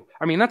to.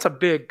 I mean, that's a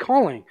big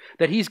calling,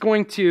 that he's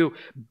going to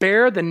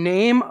bear the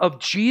name of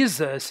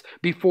Jesus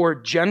before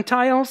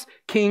Gentiles,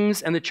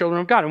 kings, and the children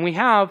of God. And we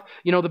have,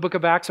 the book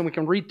of Acts, and we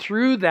can read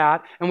through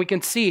that, and we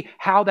can see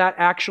how that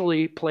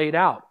actually played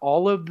out.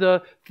 All of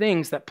the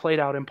things that played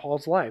out in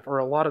Paul's life, or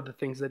a lot of the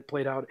things that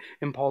played out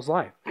in Paul's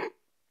life.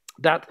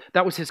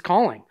 That was his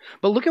calling.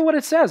 But look at what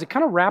it says. It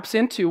kind of wraps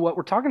into what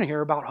we're talking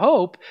here about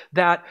hope,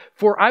 that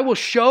for I will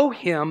show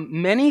him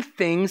many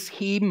things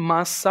he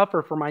must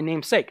suffer for my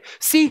name's sake.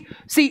 See,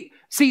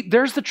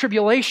 there's the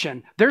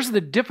tribulation, there's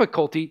the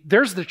difficulty,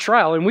 there's the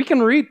trial. And we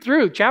can read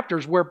through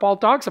chapters where Paul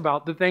talks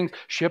about the things,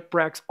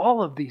 shipwrecks,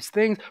 all of these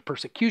things,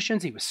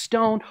 persecutions, he was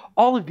stoned,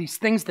 all of these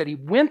things that he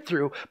went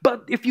through.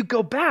 But if you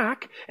go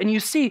back and you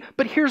see,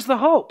 but here's the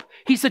hope.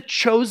 He's a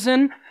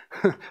chosen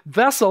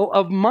vessel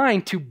of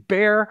mine to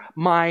bear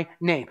my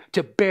name,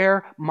 to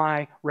bear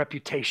my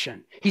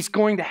reputation. He's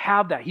going to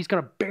have that. He's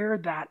going to bear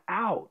that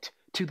out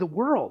to the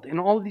world in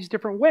all of these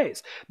different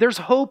ways. There's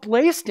hope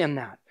laced in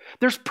that.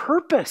 There's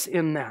purpose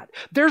in that.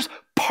 There's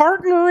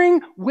partnering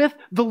with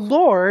the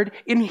Lord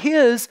in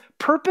His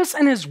purpose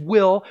and His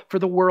will for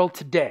the world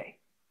today,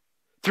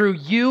 through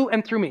you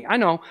and through me. I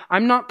know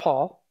I'm not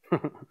Paul.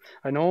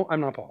 I know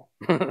I'm not Paul.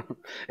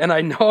 And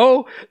I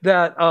know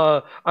that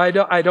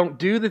I don't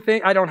do the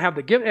thing. I don't have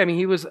the gift. I mean,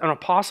 he was an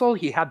apostle.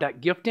 He had that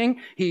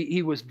gifting.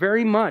 He was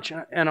very much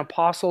an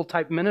apostle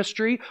type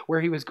ministry where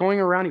he was going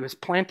around. He was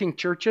planting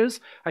churches.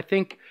 I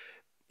think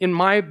in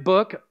my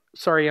book,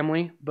 sorry,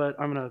 Emily, but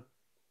I'm going to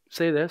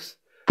say this.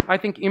 I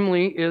think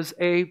Emily is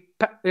an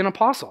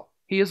apostle.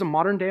 He is a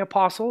modern day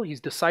apostle. He's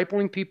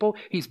discipling people.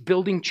 He's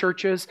building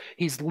churches.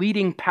 He's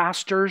leading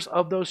pastors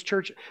of those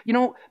churches.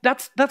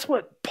 That's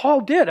what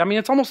Paul did. I mean,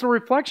 it's almost a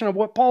reflection of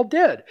what Paul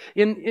did.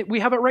 We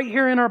have it right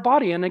here in our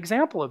body, an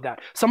example of that.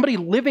 Somebody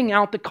living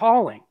out the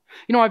calling.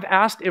 I've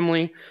asked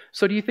Emily,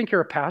 so do you think you're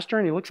a pastor?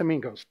 And he looks at me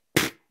and goes,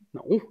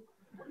 no,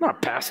 I'm not a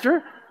pastor.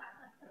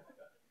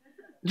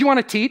 Do you want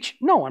to teach?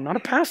 No, I'm not a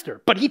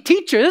pastor. But he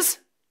teaches.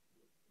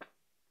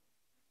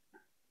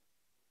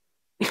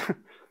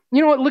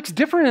 It looks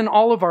different in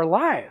all of our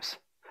lives.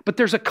 But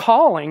there's a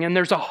calling and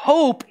there's a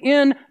hope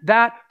in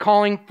that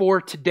calling for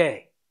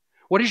today.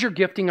 What is your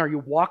gifting? Are you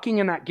walking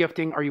in that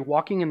gifting? Are you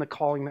walking in the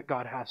calling that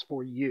God has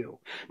for you?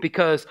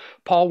 Because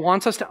Paul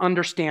wants us to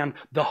understand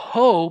the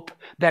hope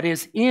that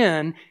is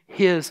in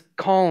his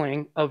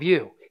calling of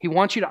you. He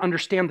wants you to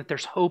understand that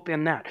there's hope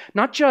in that.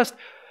 Not just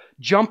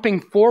jumping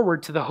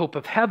forward to the hope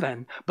of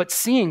heaven, but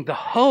seeing the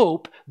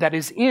hope that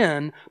is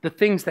in the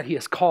things that he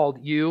has called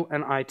you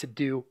and I to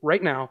do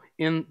right now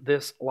in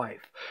this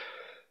life.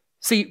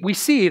 See, we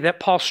see that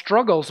Paul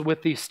struggles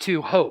with these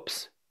two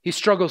hopes. He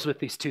struggles with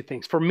these two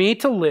things. For me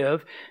to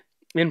live,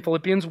 in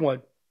Philippians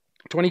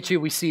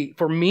 1:22, we see,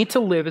 for me to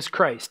live is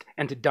Christ,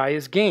 and to die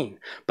is gain.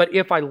 But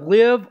if I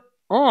live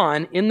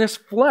on in this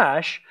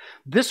flesh,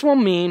 this will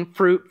mean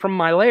fruit from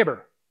my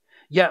labor.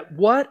 Yet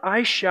what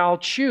I shall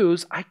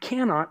choose, I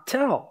cannot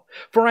tell.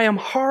 For I am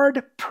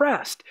hard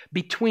pressed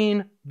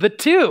between the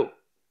two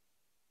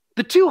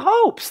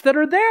hopes that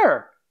are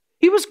there.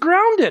 He was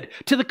grounded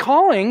to the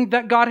calling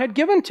that God had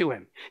given to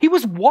him. He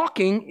was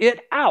walking it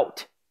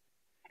out.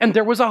 And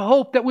there was a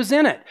hope that was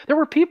in it. There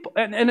were people,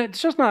 and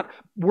it's just not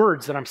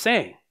words that I'm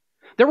saying.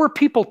 There were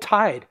people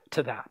tied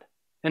to that.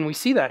 And we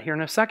see that here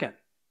in a second.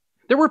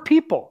 There were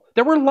people,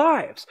 there were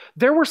lives,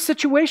 there were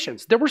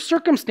situations, there were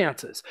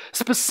circumstances,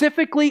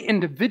 specifically,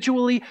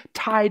 individually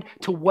tied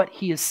to what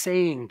he is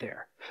saying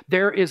there.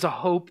 There is a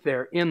hope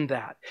there in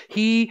that.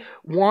 He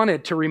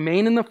wanted to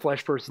remain in the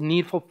flesh for it's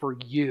needful for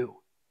you.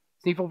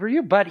 It's needful for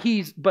you. But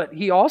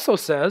he also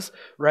says,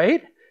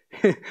 right,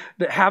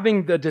 that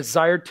having the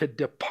desire to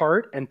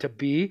depart and to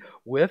be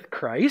with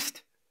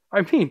Christ,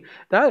 I mean,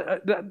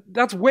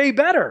 that's way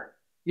better.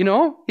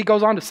 He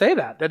goes on to say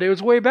that it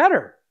was way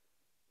better.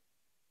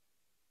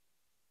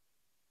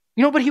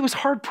 But he was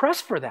hard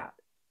pressed for that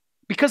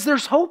because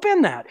there's hope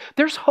in that.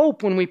 There's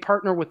hope when we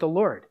partner with the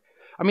Lord.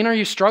 I mean, are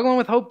you struggling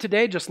with hope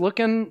today? Just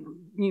look into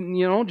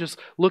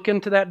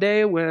that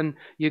day when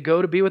you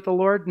go to be with the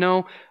Lord?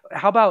 No.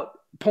 How about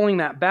pulling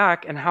that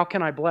back and how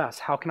can I bless?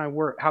 How can I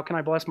work? How can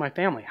I bless my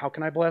family? How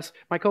can I bless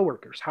my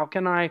coworkers? How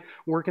can I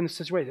work in this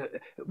situation?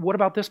 What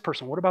about this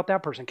person? What about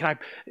that person? Can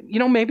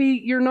I, maybe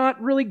you're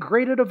not really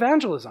great at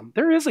evangelism.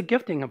 There is a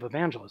gifting of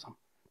evangelism.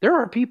 There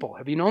are people,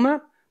 have you known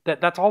that?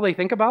 That's all they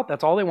think about.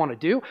 That's all they want to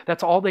do.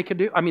 That's all they can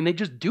do. I mean, they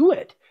just do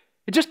it.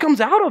 It just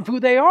comes out of who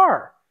they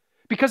are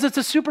because it's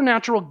a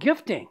supernatural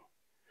gifting.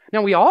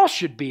 Now, we all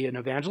should be an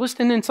evangelist,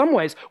 and in some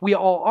ways, we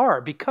all are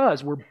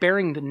because we're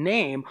bearing the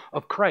name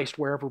of Christ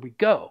wherever we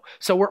go.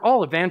 So we're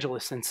all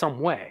evangelists in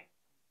some way.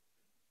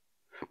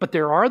 But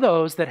there are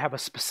those that have a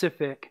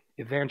specific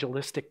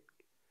evangelistic,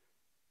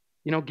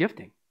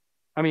 gifting.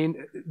 I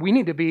mean, we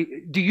need to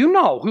be, do you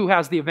know who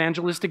has the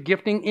evangelistic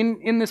gifting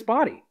in this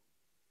body?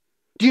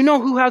 Do you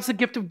know who has the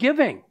gift of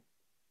giving?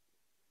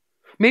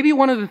 Maybe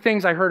one of the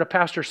things I heard a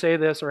pastor say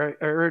this,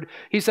 or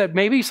he said,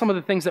 maybe some of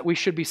the things that we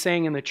should be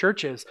saying in the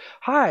church is,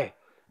 hi,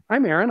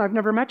 I'm Aaron. I've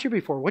never met you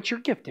before. What's your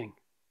gifting?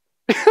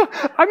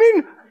 I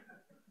mean,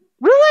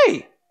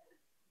 really?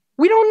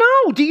 We don't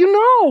know. Do you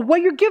know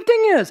what your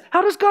gifting is?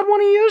 How does God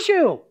want to use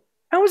you?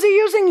 How is he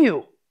using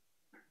you?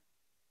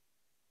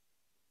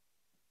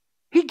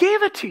 He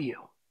gave it to you.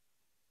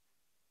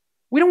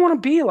 We don't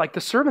want to be like the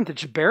servant that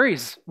just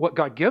buries what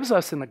God gives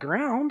us in the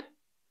ground.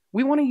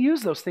 We want to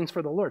use those things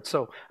for the Lord.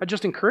 So I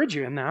just encourage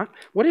you in that.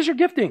 What is your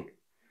gifting?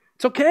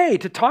 It's okay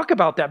to talk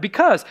about that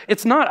because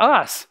it's not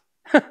us.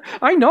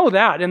 I know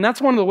that. And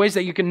that's one of the ways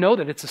that you can know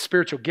that it's a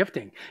spiritual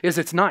gifting is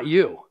it's not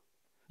you.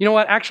 You know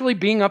what? Actually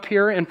being up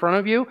here in front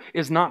of you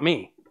is not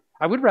me.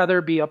 I would rather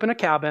be up in a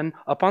cabin,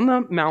 up on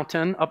the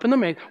mountain, up in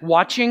the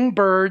watching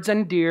birds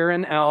and deer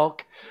and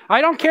elk.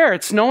 I don't care.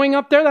 It's snowing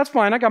up there. That's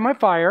fine. I got my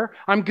fire.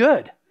 I'm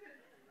good.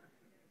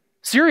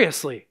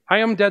 Seriously, I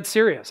am dead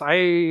serious.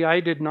 I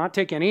did not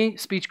take any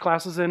speech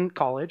classes in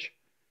college.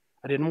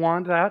 I didn't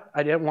want that.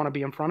 I didn't want to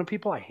be in front of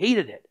people. I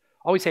hated it.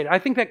 Always hated it. I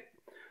think that,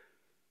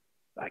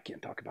 I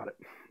can't talk about it.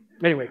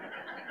 Anyway,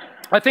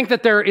 I think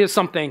that there is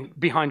something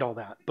behind all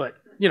that. But,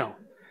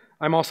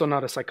 I'm also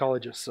not a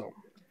psychologist, so.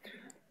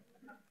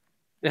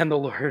 And the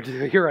Lord,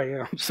 here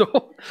I am.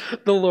 So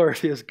the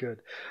Lord is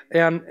good.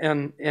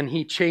 And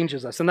he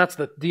changes us. And that's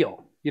the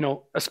deal.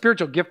 A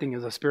spiritual gifting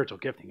is a spiritual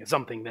gifting. It's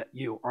something that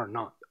you are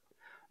not.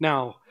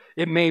 Now,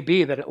 it may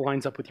be that it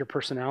lines up with your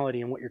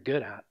personality and what you're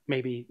good at.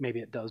 Maybe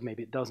it does,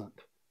 maybe it doesn't.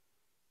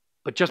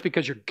 But just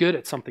because you're good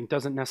at something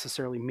doesn't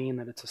necessarily mean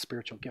that it's a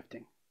spiritual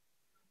gifting.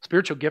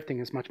 Spiritual gifting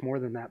is much more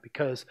than that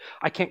because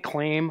I can't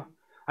claim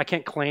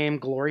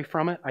glory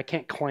from it. I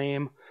can't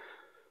claim,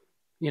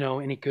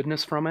 any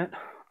goodness from it.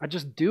 I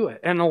just do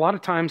it. And a lot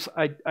of times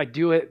I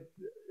do it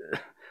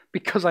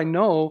because I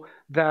know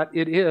that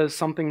it is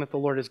something that the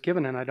Lord has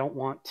given, and I don't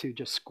want to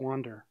just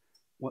squander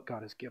what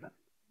God has given.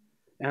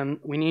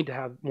 And we need to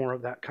have more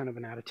of that kind of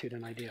an attitude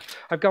and idea.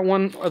 I've got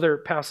one other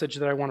passage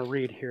that I want to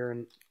read here,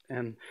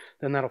 and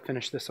then that'll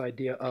finish this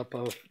idea up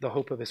of the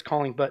hope of his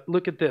calling. But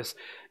look at this.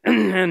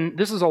 And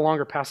this is a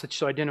longer passage,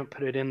 so I didn't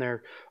put it in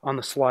there on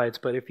the slides,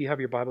 but if you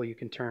have your Bible, you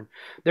can turn.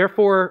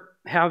 Therefore,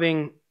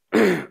 having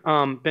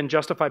been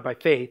justified by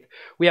faith,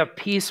 we have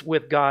peace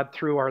with God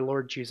through our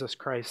Lord Jesus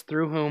Christ,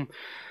 through whom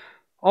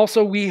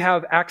also we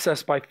have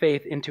access by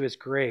faith into his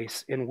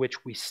grace, in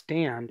which we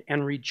stand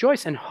and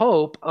rejoice in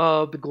hope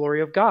of the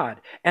glory of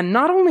God. And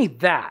not only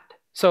that,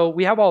 so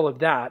we have all of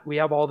that. We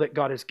have all that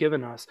God has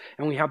given us,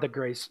 and we have the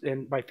grace,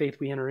 and by faith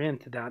we enter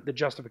into that, the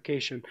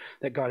justification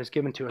that God has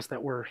given to us,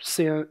 that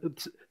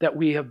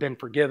we have been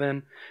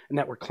forgiven and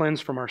that we're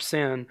cleansed from our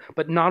sin.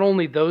 But not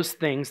only those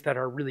things that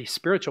are really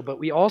spiritual, but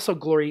we also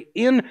glory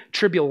in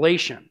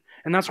tribulation.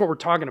 And that's what we're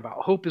talking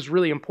about. Hope is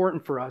really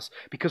important for us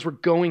because we're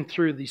going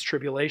through these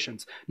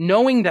tribulations,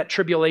 knowing that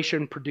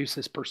tribulation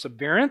produces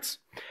perseverance,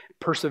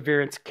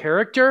 perseverance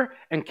character,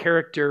 and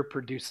character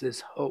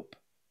produces hope.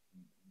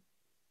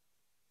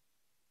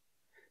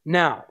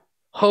 Now,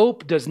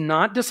 hope does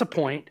not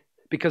disappoint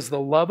because the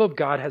love of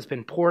God has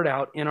been poured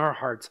out in our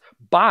hearts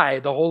by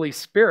the Holy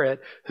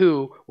Spirit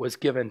who was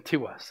given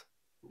to us.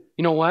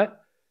 You know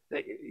what?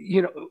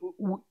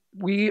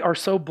 We are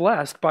so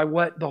blessed by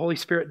what the Holy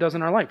Spirit does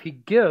in our life. He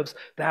gives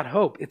that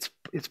hope.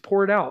 It's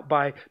poured out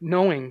by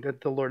knowing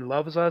that the Lord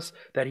loves us,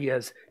 that he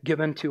has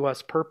given to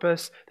us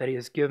purpose, that he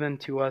has given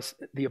to us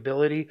the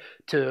ability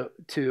to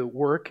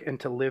work and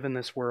to live in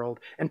this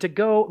world and to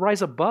go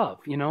rise above,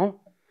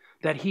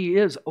 that he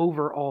is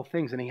over all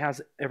things and he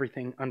has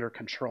everything under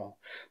control.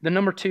 The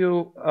number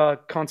two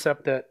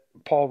concept that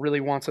Paul really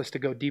wants us to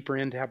go deeper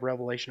in to have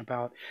revelation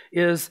about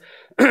is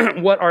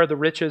what are the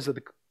riches of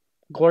the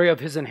glory of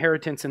his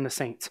inheritance in the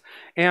saints.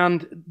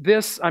 And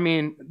this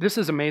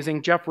is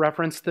amazing. Jeff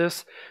referenced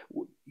this.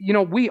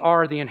 We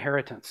are the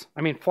inheritance.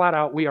 Flat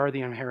out, we are the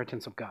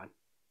inheritance of God.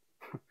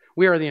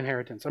 We are the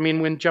inheritance.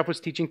 When Jeff was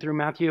teaching through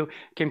Matthew,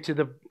 came to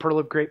the pearl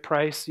of great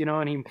price,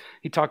 and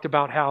he talked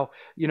about how,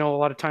 a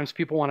lot of times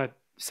people want to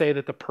say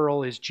that the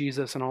pearl is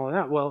Jesus and all of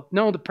that. Well,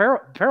 no, the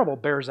parable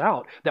bears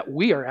out that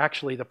we are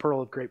actually the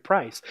pearl of great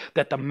price,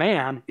 that the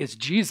man is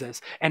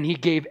Jesus, and he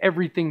gave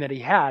everything that he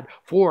had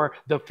for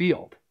the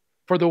field,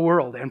 for the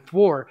world, and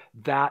for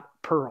that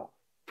pearl,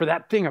 for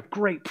that thing of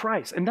great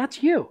price. And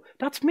that's you.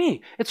 That's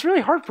me. It's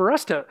really hard for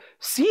us to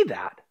see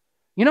that.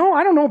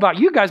 I don't know about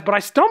you guys, but I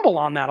stumble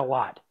on that a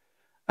lot.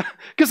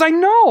 Because I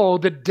know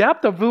the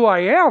depth of who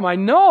I am. I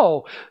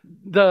know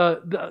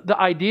the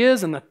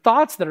ideas and the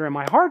thoughts that are in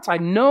my hearts. I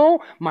know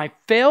my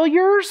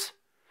failures.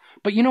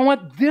 But you know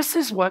what? This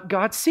is what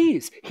God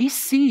sees. He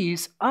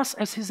sees us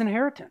as his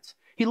inheritance.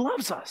 He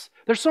loves us.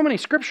 There's so many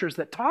scriptures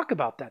that talk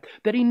about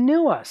that he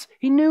knew us.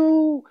 He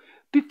knew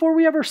before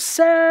we ever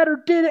said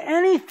or did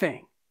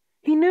anything.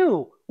 He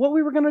knew what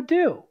we were going to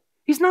do.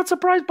 He's not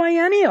surprised by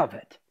any of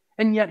it.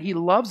 And yet he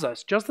loves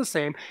us just the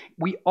same.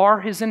 We are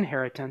his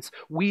inheritance.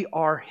 We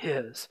are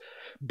his.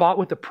 Bought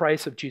with the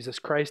price of Jesus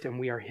Christ, and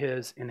we are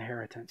his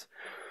inheritance.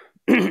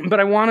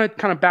 But I want to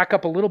kind of back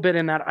up a little bit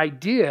in that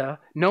idea,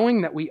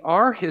 knowing that we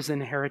are his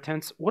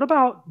inheritance. What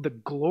about the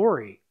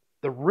glory,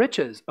 the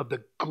riches of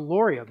the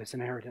glory of his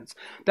inheritance?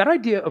 That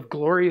idea of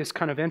glory is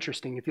kind of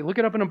interesting. If you look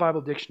it up in a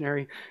Bible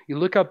dictionary, you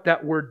look up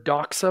that word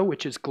doxa,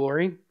 which is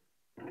glory.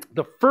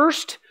 The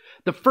first,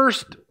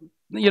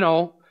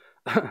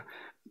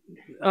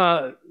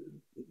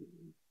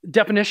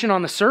 definition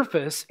on the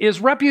surface is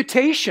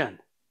reputation.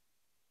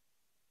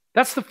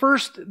 That's the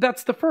first.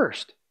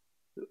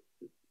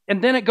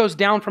 And then it goes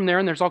down from there,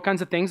 and there's all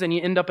kinds of things, and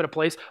you end up at a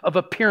place of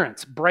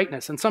appearance,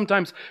 brightness. And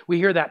sometimes we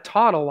hear that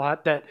taught a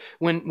lot, that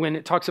when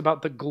it talks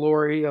about the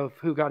glory of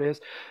who God is,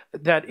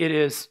 that it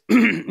is,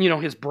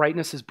 his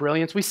brightness, his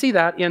brilliance. We see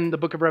that in the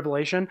book of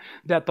Revelation,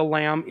 that the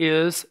Lamb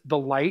is the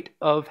light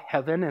of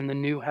heaven and the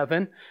new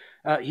heaven.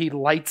 He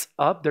lights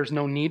up. There's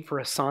no need for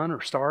a sun or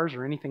stars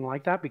or anything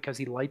like that because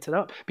he lights it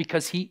up,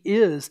 because he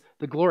is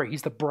the glory.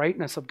 He's the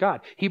brightness of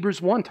God.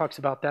 Hebrews 1 talks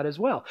about that as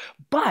well.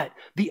 But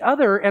the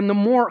other and the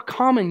more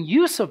common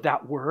use of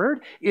that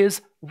word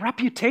is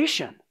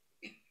reputation.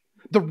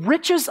 The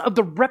riches of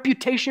the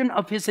reputation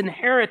of his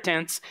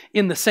inheritance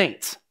in the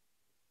saints.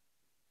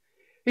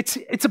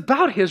 It's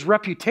about his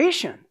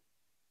reputation,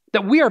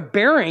 that we are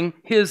bearing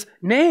his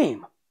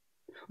name.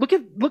 Look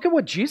at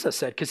what Jesus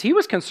said, because he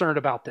was concerned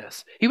about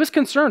this. He was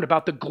concerned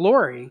about the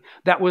glory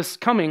that was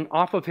coming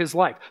off of his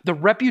life, the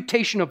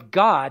reputation of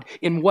God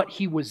in what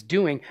he was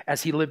doing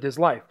as he lived his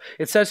life.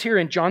 It says here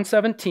in John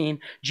 17,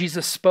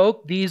 Jesus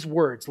spoke these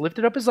words,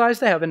 lifted up his eyes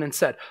to heaven and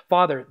said,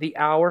 "Father, the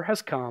hour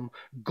has come.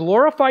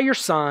 Glorify your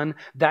Son,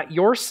 that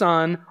your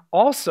Son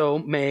also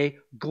may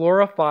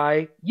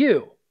glorify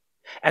you.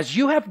 as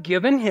you have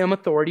given him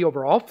authority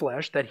over all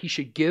flesh, that he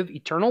should give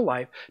eternal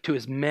life to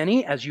as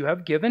many as you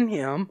have given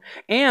him.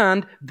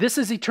 And this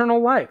is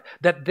eternal life,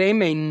 that they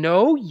may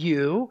know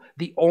you,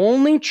 the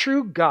only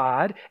true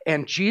God,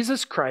 and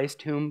Jesus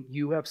Christ, whom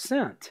you have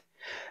sent.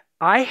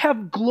 I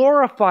have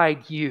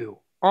glorified you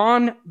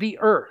on the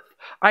earth.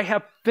 I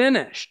have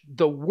finished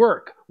the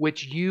work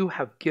which you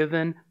have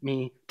given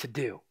me to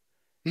do.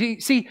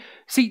 See,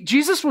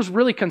 Jesus was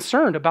really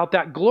concerned about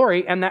that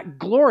glory, and that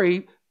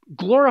glory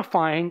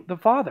glorifying the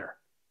Father.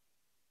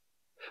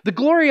 The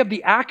glory of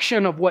the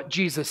action of what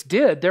Jesus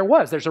did,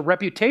 there's a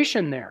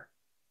reputation there.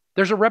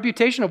 There's a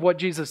reputation of what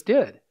Jesus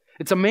did.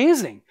 It's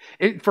amazing.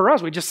 For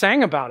us, we just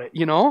sang about it,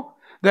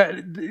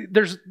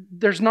 that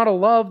there's not a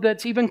love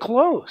that's even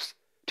close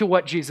to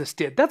what Jesus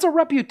did. That's a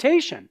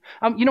reputation.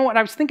 You know what?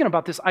 I was thinking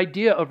about this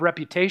idea of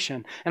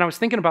reputation, and I was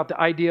thinking about the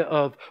idea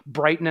of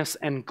brightness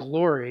and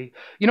glory.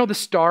 The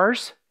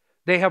stars,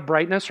 they have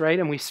brightness, right?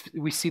 And we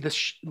see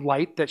this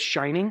light that's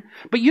shining,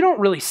 but you don't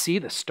really see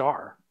the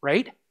star,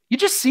 right? You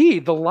just see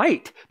the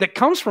light that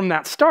comes from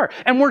that star.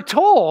 And we're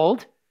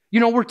told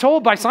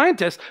by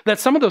scientists that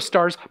some of those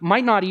stars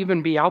might not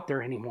even be out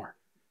there anymore.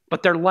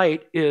 But their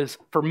light is,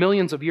 for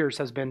millions of years,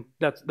 has been,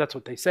 that's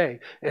what they say,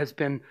 has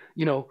been,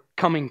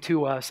 coming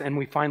to us, and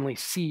we finally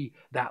see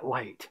that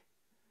light.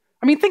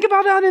 I mean, think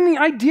about that in the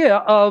idea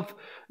of,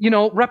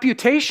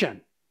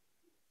 reputation.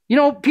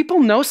 People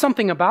know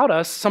something about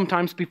us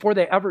sometimes before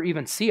they ever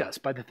even see us,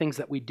 by the things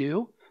that we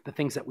do, the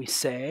things that we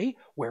say,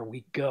 where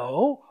we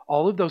go,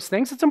 all of those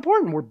things. It's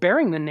important. We're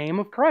bearing the name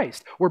of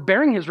Christ. We're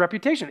bearing his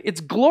reputation.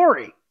 It's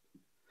glory.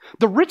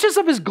 The riches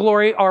of his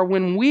glory are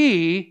when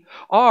we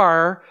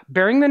are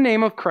bearing the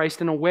name of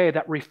Christ in a way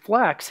that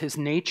reflects his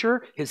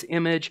nature, his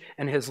image,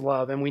 and his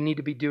love. And we need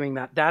to be doing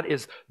that. That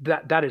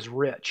is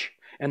rich.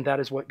 And that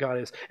is what God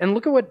is. And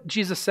look at what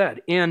Jesus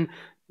said in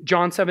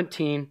John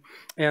 17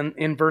 and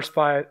in verse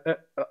 5.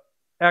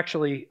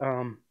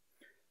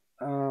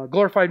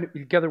 Glorified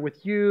together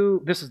with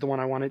you. This is the one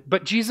I wanted.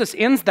 But Jesus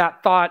ends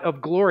that thought of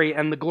glory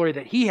and the glory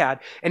that he had.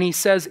 And he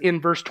says in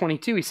verse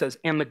 22, he says,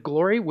 and the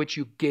glory which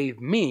you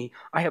gave me,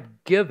 I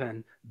have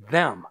given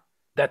them,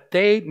 that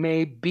they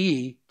may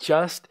be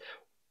just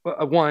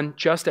one,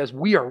 just as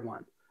we are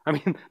one. I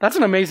mean, that's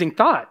an amazing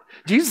thought.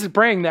 Jesus is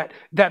praying that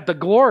the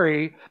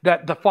glory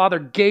that the Father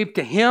gave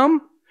to him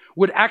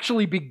would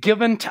actually be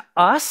given to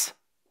us.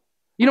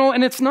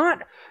 And it's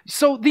not.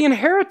 So the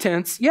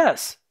inheritance,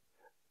 yes.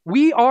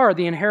 We are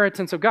the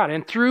inheritance of God.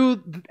 And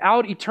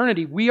throughout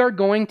eternity, we are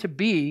going to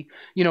be,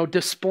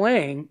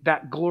 displaying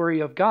that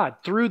glory of God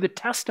through the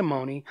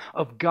testimony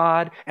of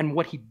God and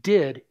what he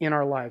did in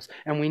our lives.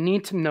 And we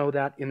need to know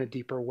that in a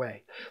deeper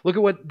way. Look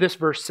at what this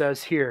verse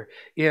says here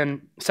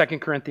in 2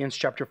 Corinthians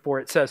chapter 4.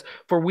 It says,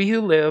 for we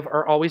who live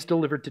are always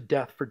delivered to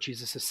death for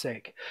Jesus'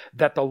 sake,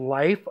 that the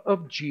life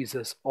of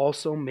Jesus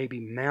also may be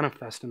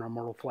manifest in our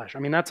mortal flesh. I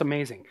mean, that's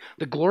amazing.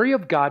 The glory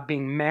of God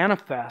being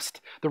manifest,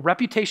 the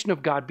reputation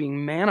of God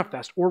being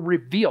manifest or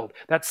revealed.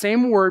 That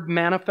same word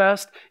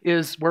manifest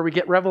is where we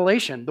get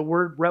revelation. The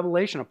word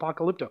revelation,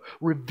 apocalypto,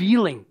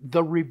 revealing,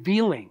 the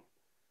revealing.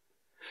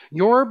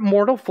 Your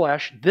mortal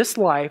flesh, this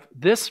life,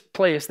 this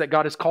place that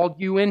God has called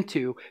you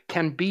into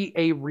can be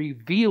a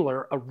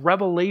revealer, a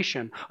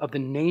revelation of the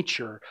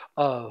nature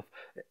of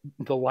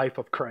the life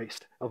of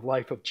Christ, of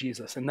life of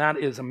Jesus. And that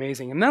is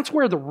amazing. And that's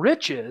where the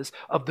riches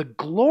of the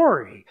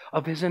glory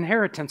of his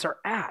inheritance are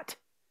at.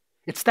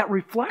 It's that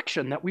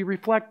reflection that we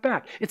reflect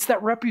back. It's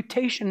that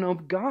reputation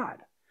of God.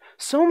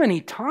 So many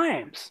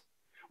times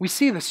we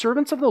see the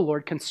servants of the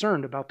Lord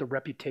concerned about the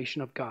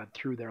reputation of God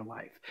through their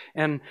life.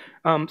 And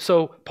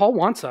so Paul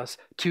wants us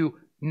to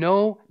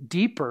know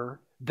deeper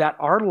that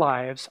our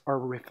lives are a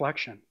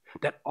reflection,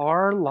 that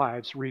our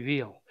lives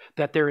reveal,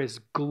 that there is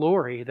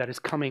glory that is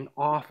coming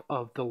off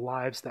of the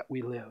lives that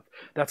we live.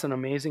 That's an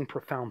amazing,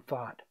 profound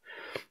thought.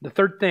 The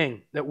third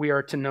thing that we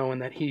are to know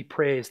and that he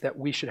prays that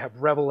we should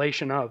have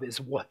revelation of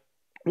is what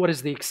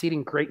is the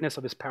exceeding greatness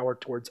of his power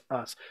towards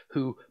us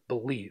who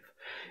believe.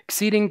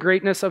 Exceeding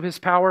greatness of his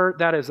power,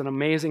 that is an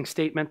amazing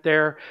statement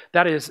there.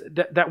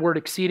 That word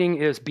exceeding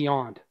is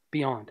beyond.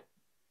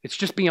 It's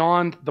just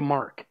beyond the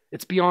mark.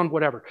 It's beyond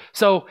whatever.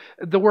 So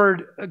the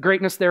word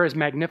greatness there is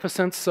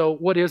magnificence. So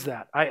what is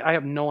that? I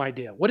have no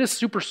idea. What is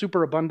super,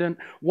 super abundant?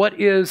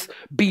 What is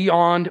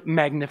beyond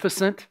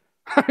magnificent?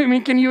 I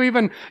mean, can we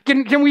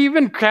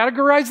even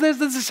categorize this?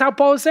 This is how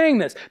Paul is saying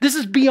this. This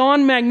is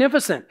beyond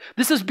magnificent.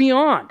 This is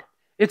beyond.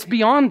 It's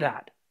beyond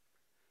that.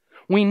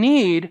 We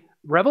need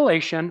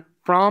revelation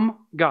from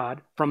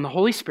God, from the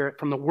Holy Spirit,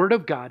 from the Word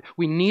of God.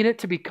 We need it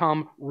to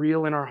become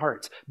real in our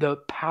hearts, the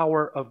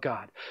power of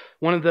God.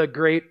 One of the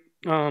great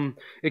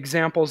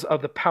examples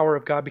of the power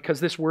of God,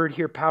 because this word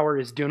here, power,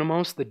 is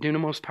dunamos, the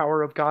dunamos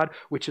power of God,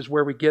 which is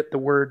where we get the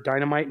word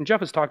dynamite. And Jeff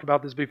has talked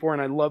about this before,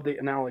 and I love the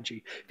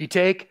analogy. If you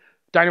take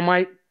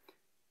dynamite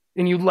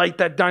and you light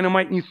that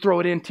dynamite and you throw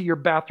it into your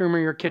bathroom or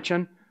your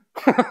kitchen,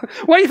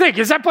 what do you think?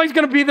 Is that place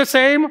going to be the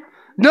same?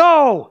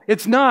 No,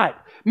 it's not.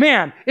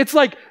 Man, it's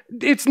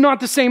not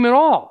the same at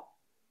all.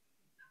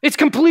 It's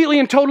completely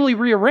and totally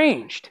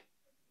rearranged.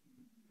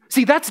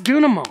 See, that's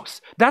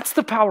dunamos. That's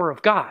the power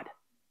of God.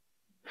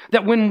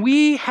 That when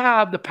we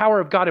have the power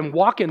of God and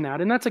walk in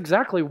that, and that's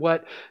exactly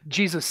what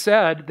Jesus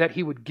said that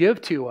he would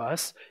give to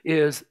us,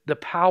 is the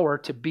power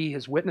to be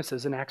his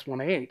witnesses in Acts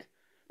 1:8.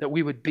 That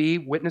we would be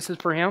witnesses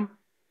for him.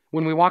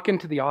 When we walk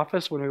into the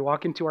office, when we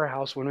walk into our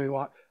house, when we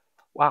walk,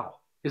 wow,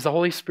 is the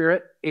Holy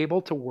Spirit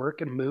able to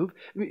work and move?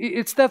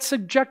 It's that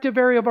subjective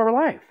area of our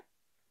life.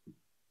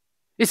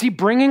 Is he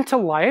bringing to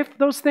life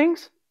those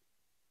things?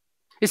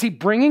 Is he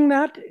bringing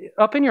that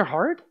up in your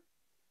heart?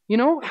 You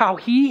know, how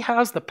he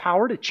has the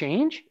power to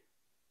change?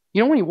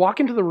 You know, when you walk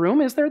into the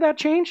room, is there that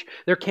change?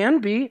 There can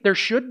be, there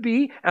should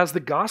be, as the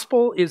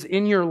gospel is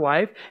in your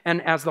life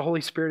and as the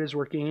Holy Spirit is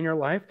working in your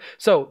life.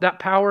 So that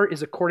power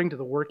is according to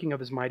the working of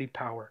his mighty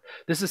power.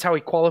 This is how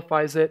he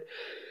qualifies it,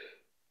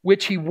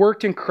 which he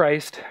worked in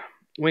Christ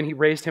when he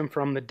raised him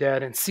from the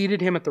dead and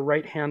seated him at the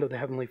right hand of the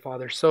Heavenly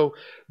Father. So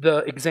the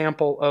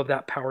example of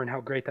that power and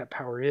how great that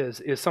power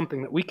is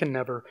something that we can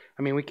never,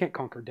 we can't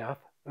conquer death.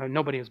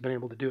 Nobody has been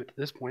able to do it to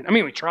this point.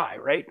 We try,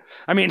 right?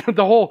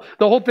 The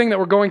whole thing that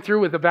we're going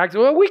through with the vaccine,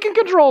 well, we can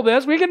control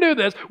this, we can do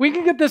this, we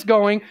can get this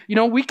going,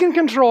 we can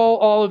control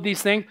all of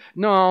these things.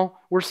 No,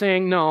 we're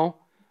saying no,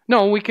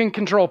 we can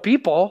control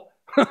people,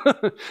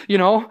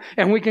 and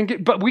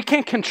but we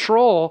can't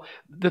control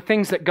the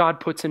things that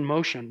God puts in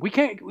motion.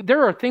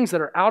 There are things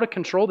that are out of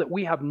control that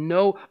we have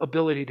no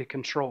ability to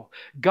control.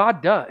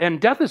 God does,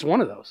 and death is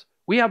one of those.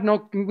 We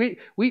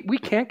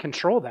can't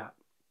control that.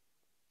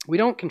 We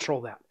don't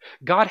control that.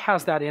 God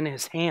has that in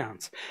his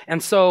hands.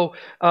 And so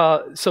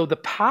the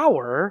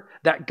power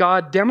that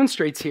God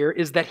demonstrates here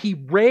is that he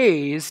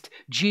raised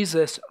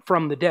Jesus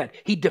from the dead.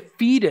 He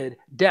defeated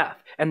death.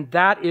 And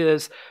that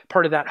is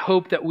part of that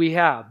hope that we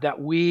have,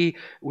 that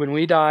when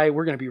we die,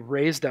 we're going to be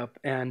raised up.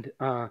 And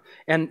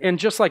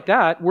just like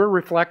that, we're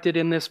reflected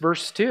in this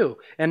verse too.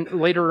 And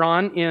later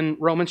on in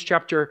Romans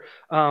chapter,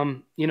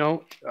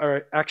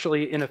 or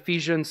actually in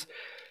Ephesians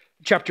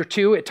Chapter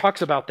 2, it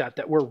talks about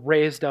that we're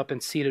raised up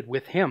and seated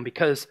with him,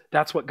 because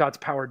that's what God's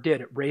power did.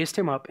 It raised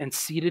him up and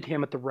seated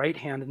him at the right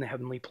hand in the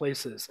heavenly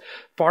places,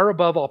 far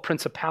above all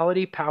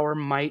principality, power,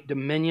 might,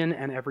 dominion,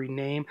 and every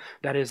name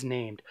that is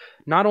named,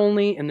 not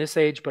only in this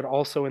age, but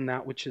also in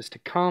that which is to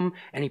come.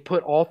 And he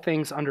put all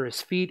things under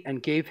his feet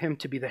and gave him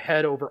to be the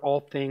head over all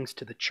things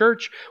to the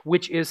church,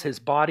 which is his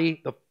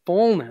body, the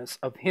fullness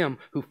of him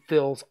who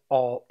fills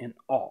all in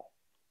all.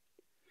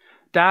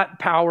 That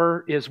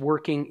power is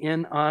working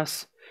in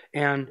us.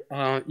 And,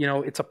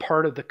 it's a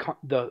part of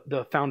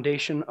the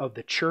foundation of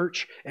the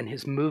church and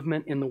his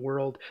movement in the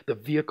world, the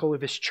vehicle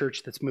of his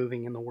church that's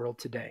moving in the world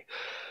today.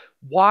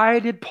 Why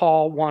did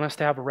Paul want us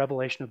to have a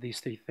revelation of these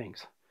three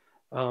things?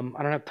 I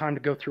don't have time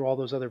to go through all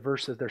those other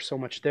verses. There's so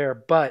much there.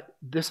 But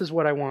this is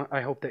what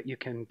I hope that you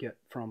can get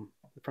from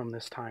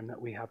this time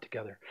that we have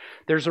together.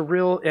 There's a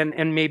real,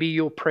 and maybe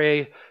you'll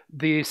pray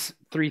these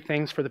three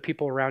things for the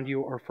people around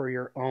you or for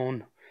your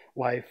own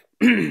life.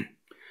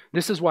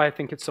 This is why I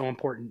think it's so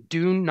important.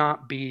 Do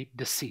not be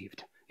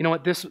deceived. You know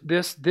what?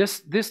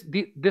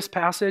 This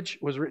passage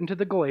was written to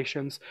the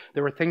Galatians.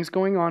 There were things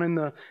going on in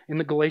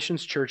the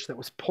Galatians church that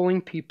was pulling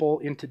people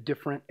into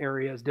different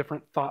areas,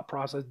 different thought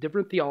process,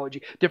 different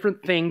theology,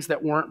 different things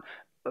that weren't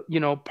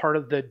part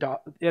of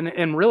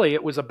and really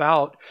it was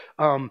about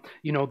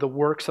the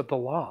works of the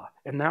law,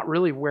 and that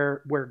really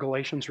where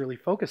Galatians really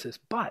focuses.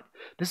 But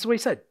this is what he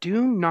said: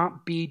 do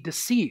not be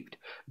deceived.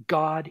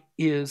 God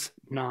is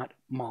not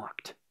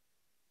mocked.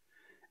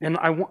 And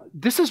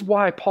this is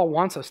why Paul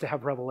wants us to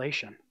have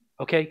revelation,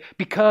 okay?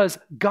 Because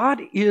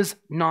God is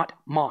not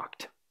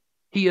mocked.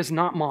 He is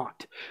not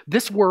mocked.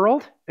 This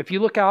world, if you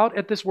look out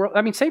at this world,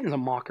 Satan's a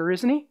mocker,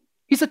 isn't he?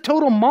 He's a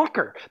total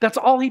mocker. That's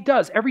all he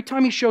does. Every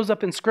time he shows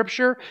up in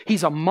Scripture,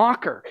 he's a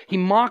mocker. He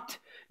mocked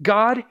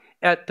God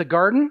at the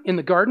garden,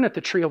 at the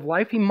tree of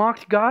life. He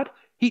mocked God.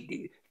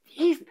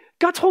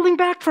 God's holding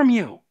back from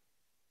you.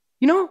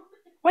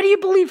 Why do you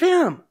believe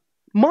him?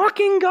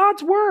 Mocking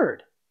God's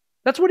word.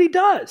 That's what he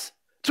does.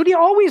 That's what he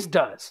always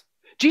does.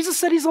 Jesus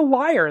said he's a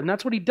liar, and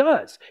that's what he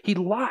does. He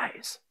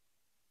lies.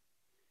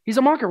 He's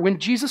a mocker. When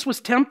Jesus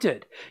was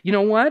tempted, you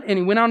know what? And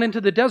he went out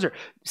into the desert.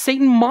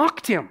 Satan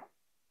mocked him.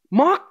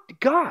 Mocked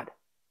God.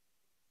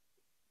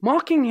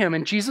 Mocking him.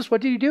 And Jesus,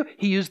 what did he do?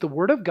 He used the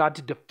word of God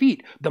to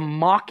defeat the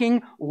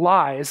mocking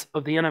lies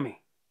of the enemy.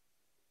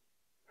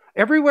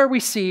 Everywhere we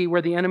see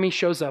where the enemy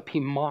shows up, he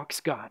mocks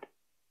God.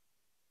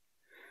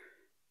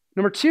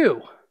 Number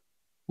two,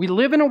 we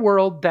live in a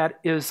world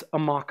that is a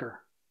mocker.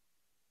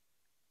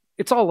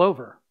 It's all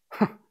over.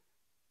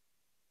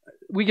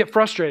 We get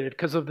frustrated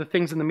because of the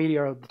things in the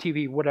media or the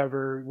TV,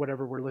 whatever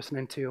we're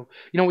listening to.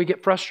 We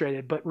get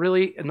frustrated, but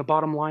really, in the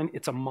bottom line,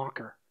 it's a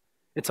mocker.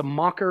 It's a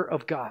mocker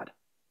of God.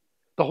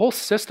 The whole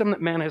system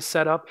that man has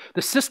set up,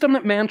 the system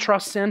that man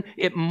trusts in,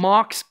 it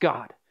mocks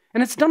God.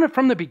 And it's done it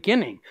from the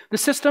beginning. The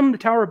system, the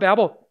Tower of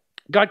Babel,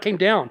 God came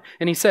down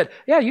and he said,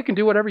 yeah, you can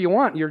do whatever you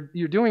want.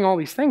 You're doing all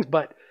these things,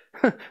 but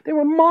they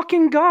were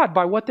mocking God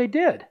by what they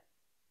did.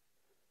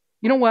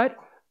 You know what?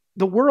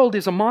 The world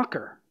is a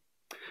mocker.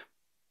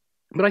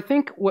 But I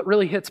think what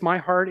really hits my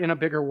heart in a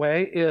bigger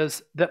way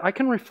is that I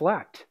can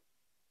reflect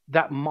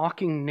that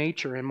mocking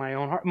nature in my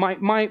own heart.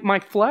 My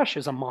flesh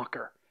is a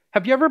mocker.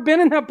 Have you ever been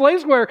in that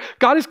place where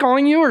God is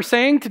calling you or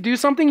saying to do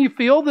something, you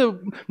feel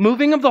the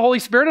moving of the Holy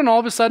Spirit, and all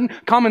of a sudden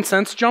common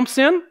sense jumps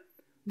in?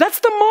 That's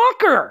the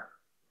mocker.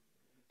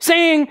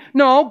 Saying,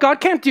 no,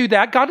 God can't do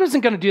that. God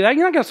isn't going to do that.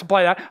 You're not going to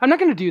supply that. I'm not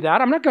going to do that.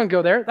 I'm not going to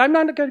go there. I'm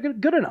not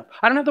good enough.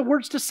 I don't have the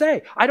words to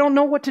say. I don't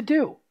know what to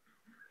do.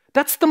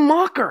 That's the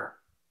mocker.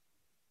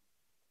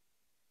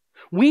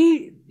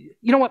 You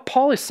know what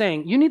Paul is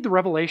saying? You need the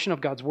revelation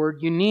of God's word.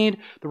 You need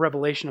the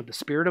revelation of the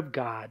Spirit of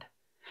God,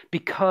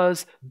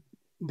 because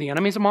the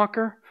enemy's a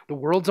mocker, the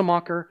world's a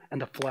mocker,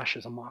 and the flesh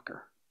is a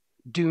mocker.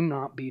 Do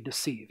not be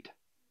deceived.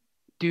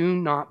 Do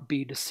not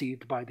be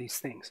deceived by these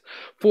things.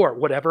 For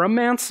whatever a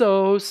man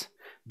sows,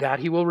 that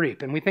he will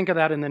reap. And we think of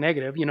that in the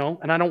negative,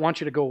 and I don't want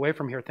you to go away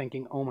from here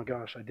thinking, oh my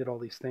gosh, I did all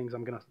these things,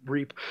 I'm going to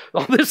reap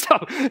all this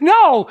stuff.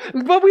 No,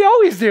 but we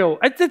always do.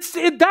 That's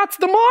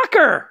the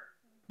mocker.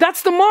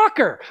 That's the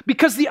mocker.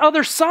 Because the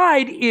other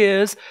side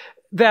is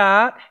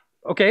that,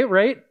 okay,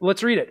 right?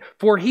 Let's read it.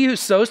 For he who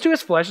sows to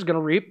his flesh is going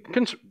to reap.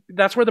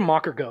 That's where the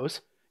mocker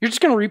goes. You're just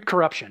going to reap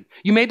corruption.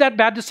 You made that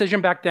bad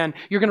decision back then.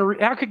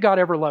 How could God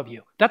ever love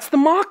you? That's the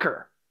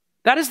mocker.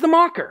 That is the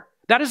mocker.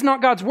 That is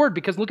not God's word,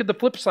 because look at the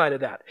flip side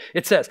of that.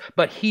 It says,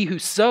 but he who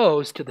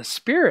sows to the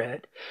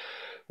Spirit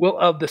will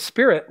of the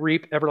Spirit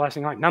reap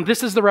everlasting life. Now,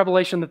 this is the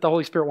revelation that the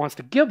Holy Spirit wants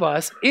to give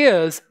us,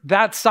 is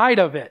that side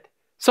of it.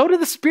 Sow to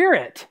the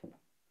Spirit.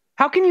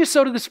 How can you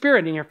sow to the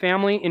Spirit in your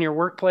family, in your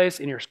workplace,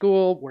 in your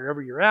school,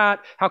 wherever you're at?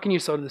 How can you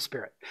sow to the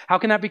Spirit? How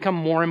can that become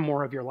more and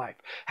more of your life?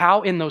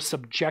 How in those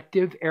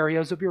subjective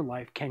areas of your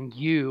life can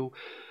you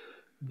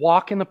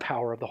walk in the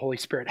power of the Holy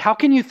Spirit? How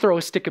can you throw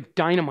a stick of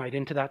dynamite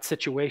into that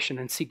situation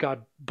and see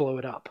God blow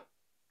it up?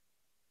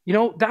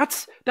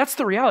 That's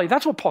the reality.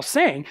 That's what Paul's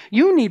saying.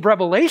 You need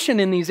revelation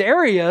in these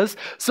areas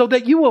so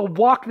that you will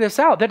walk this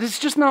out. That it's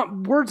just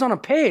not words on a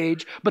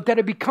page, but that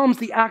it becomes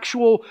the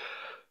actual,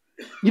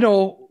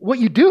 what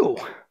you do,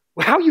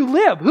 how you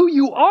live, who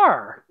you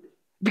are.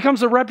 It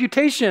becomes a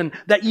reputation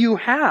that you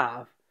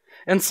have.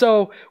 And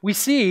so we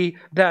see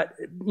that,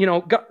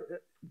 God,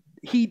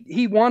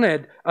 He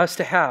wanted us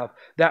to have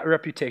that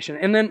reputation.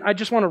 And then I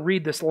just want to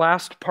read this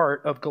last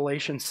part of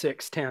Galatians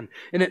 6:10.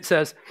 And it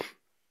says,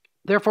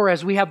 therefore,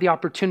 as we have the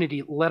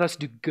opportunity, let us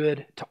do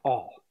good to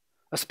all,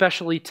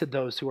 especially to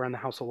those who are in the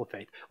household of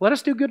faith. Let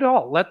us do good to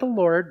all.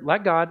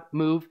 Let God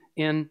move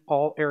in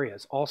all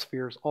areas, all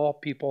spheres, all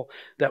people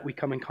that we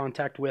come in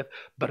contact with,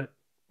 but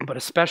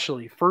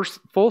especially first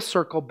full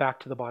circle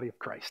back to the body of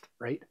Christ,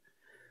 right?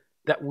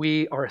 That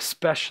we are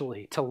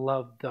especially to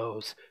love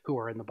those who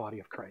are in the body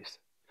of Christ.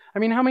 I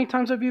mean, how many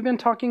times have you been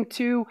talking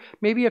to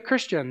maybe a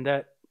Christian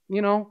that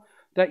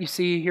you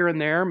see here and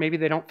there? Maybe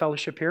they don't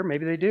fellowship here,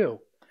 maybe they do.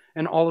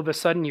 And all of a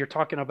sudden you're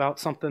talking about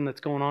something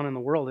that's going on in the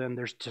world and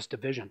there's just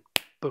division.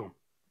 Boom.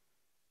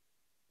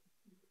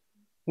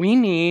 We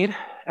need,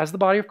 as the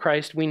body of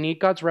Christ, we need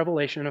God's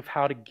revelation of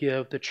how to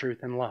give the truth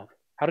in love.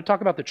 How to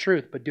talk about the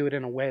truth, but do it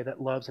in a way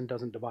that loves and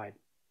doesn't divide.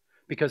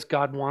 Because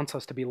God wants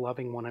us to be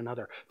loving one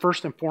another,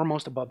 first and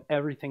foremost above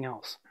everything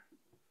else.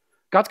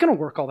 God's going to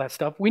work all that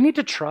stuff. We need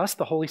to trust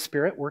the Holy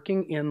Spirit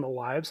working in the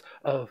lives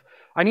of,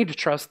 I need to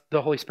trust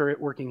the Holy Spirit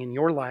working in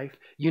your life.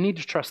 You need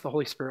to trust the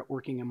Holy Spirit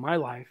working in my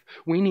life.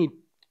 We need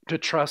to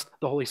trust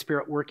the Holy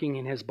Spirit working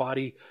in his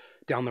body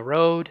down the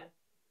road,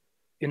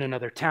 in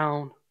another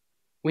town.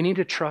 We need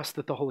to trust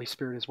that the Holy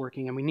Spirit is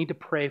working, and we need to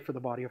pray for the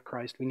body of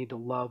Christ. We need to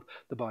love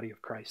the body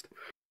of Christ.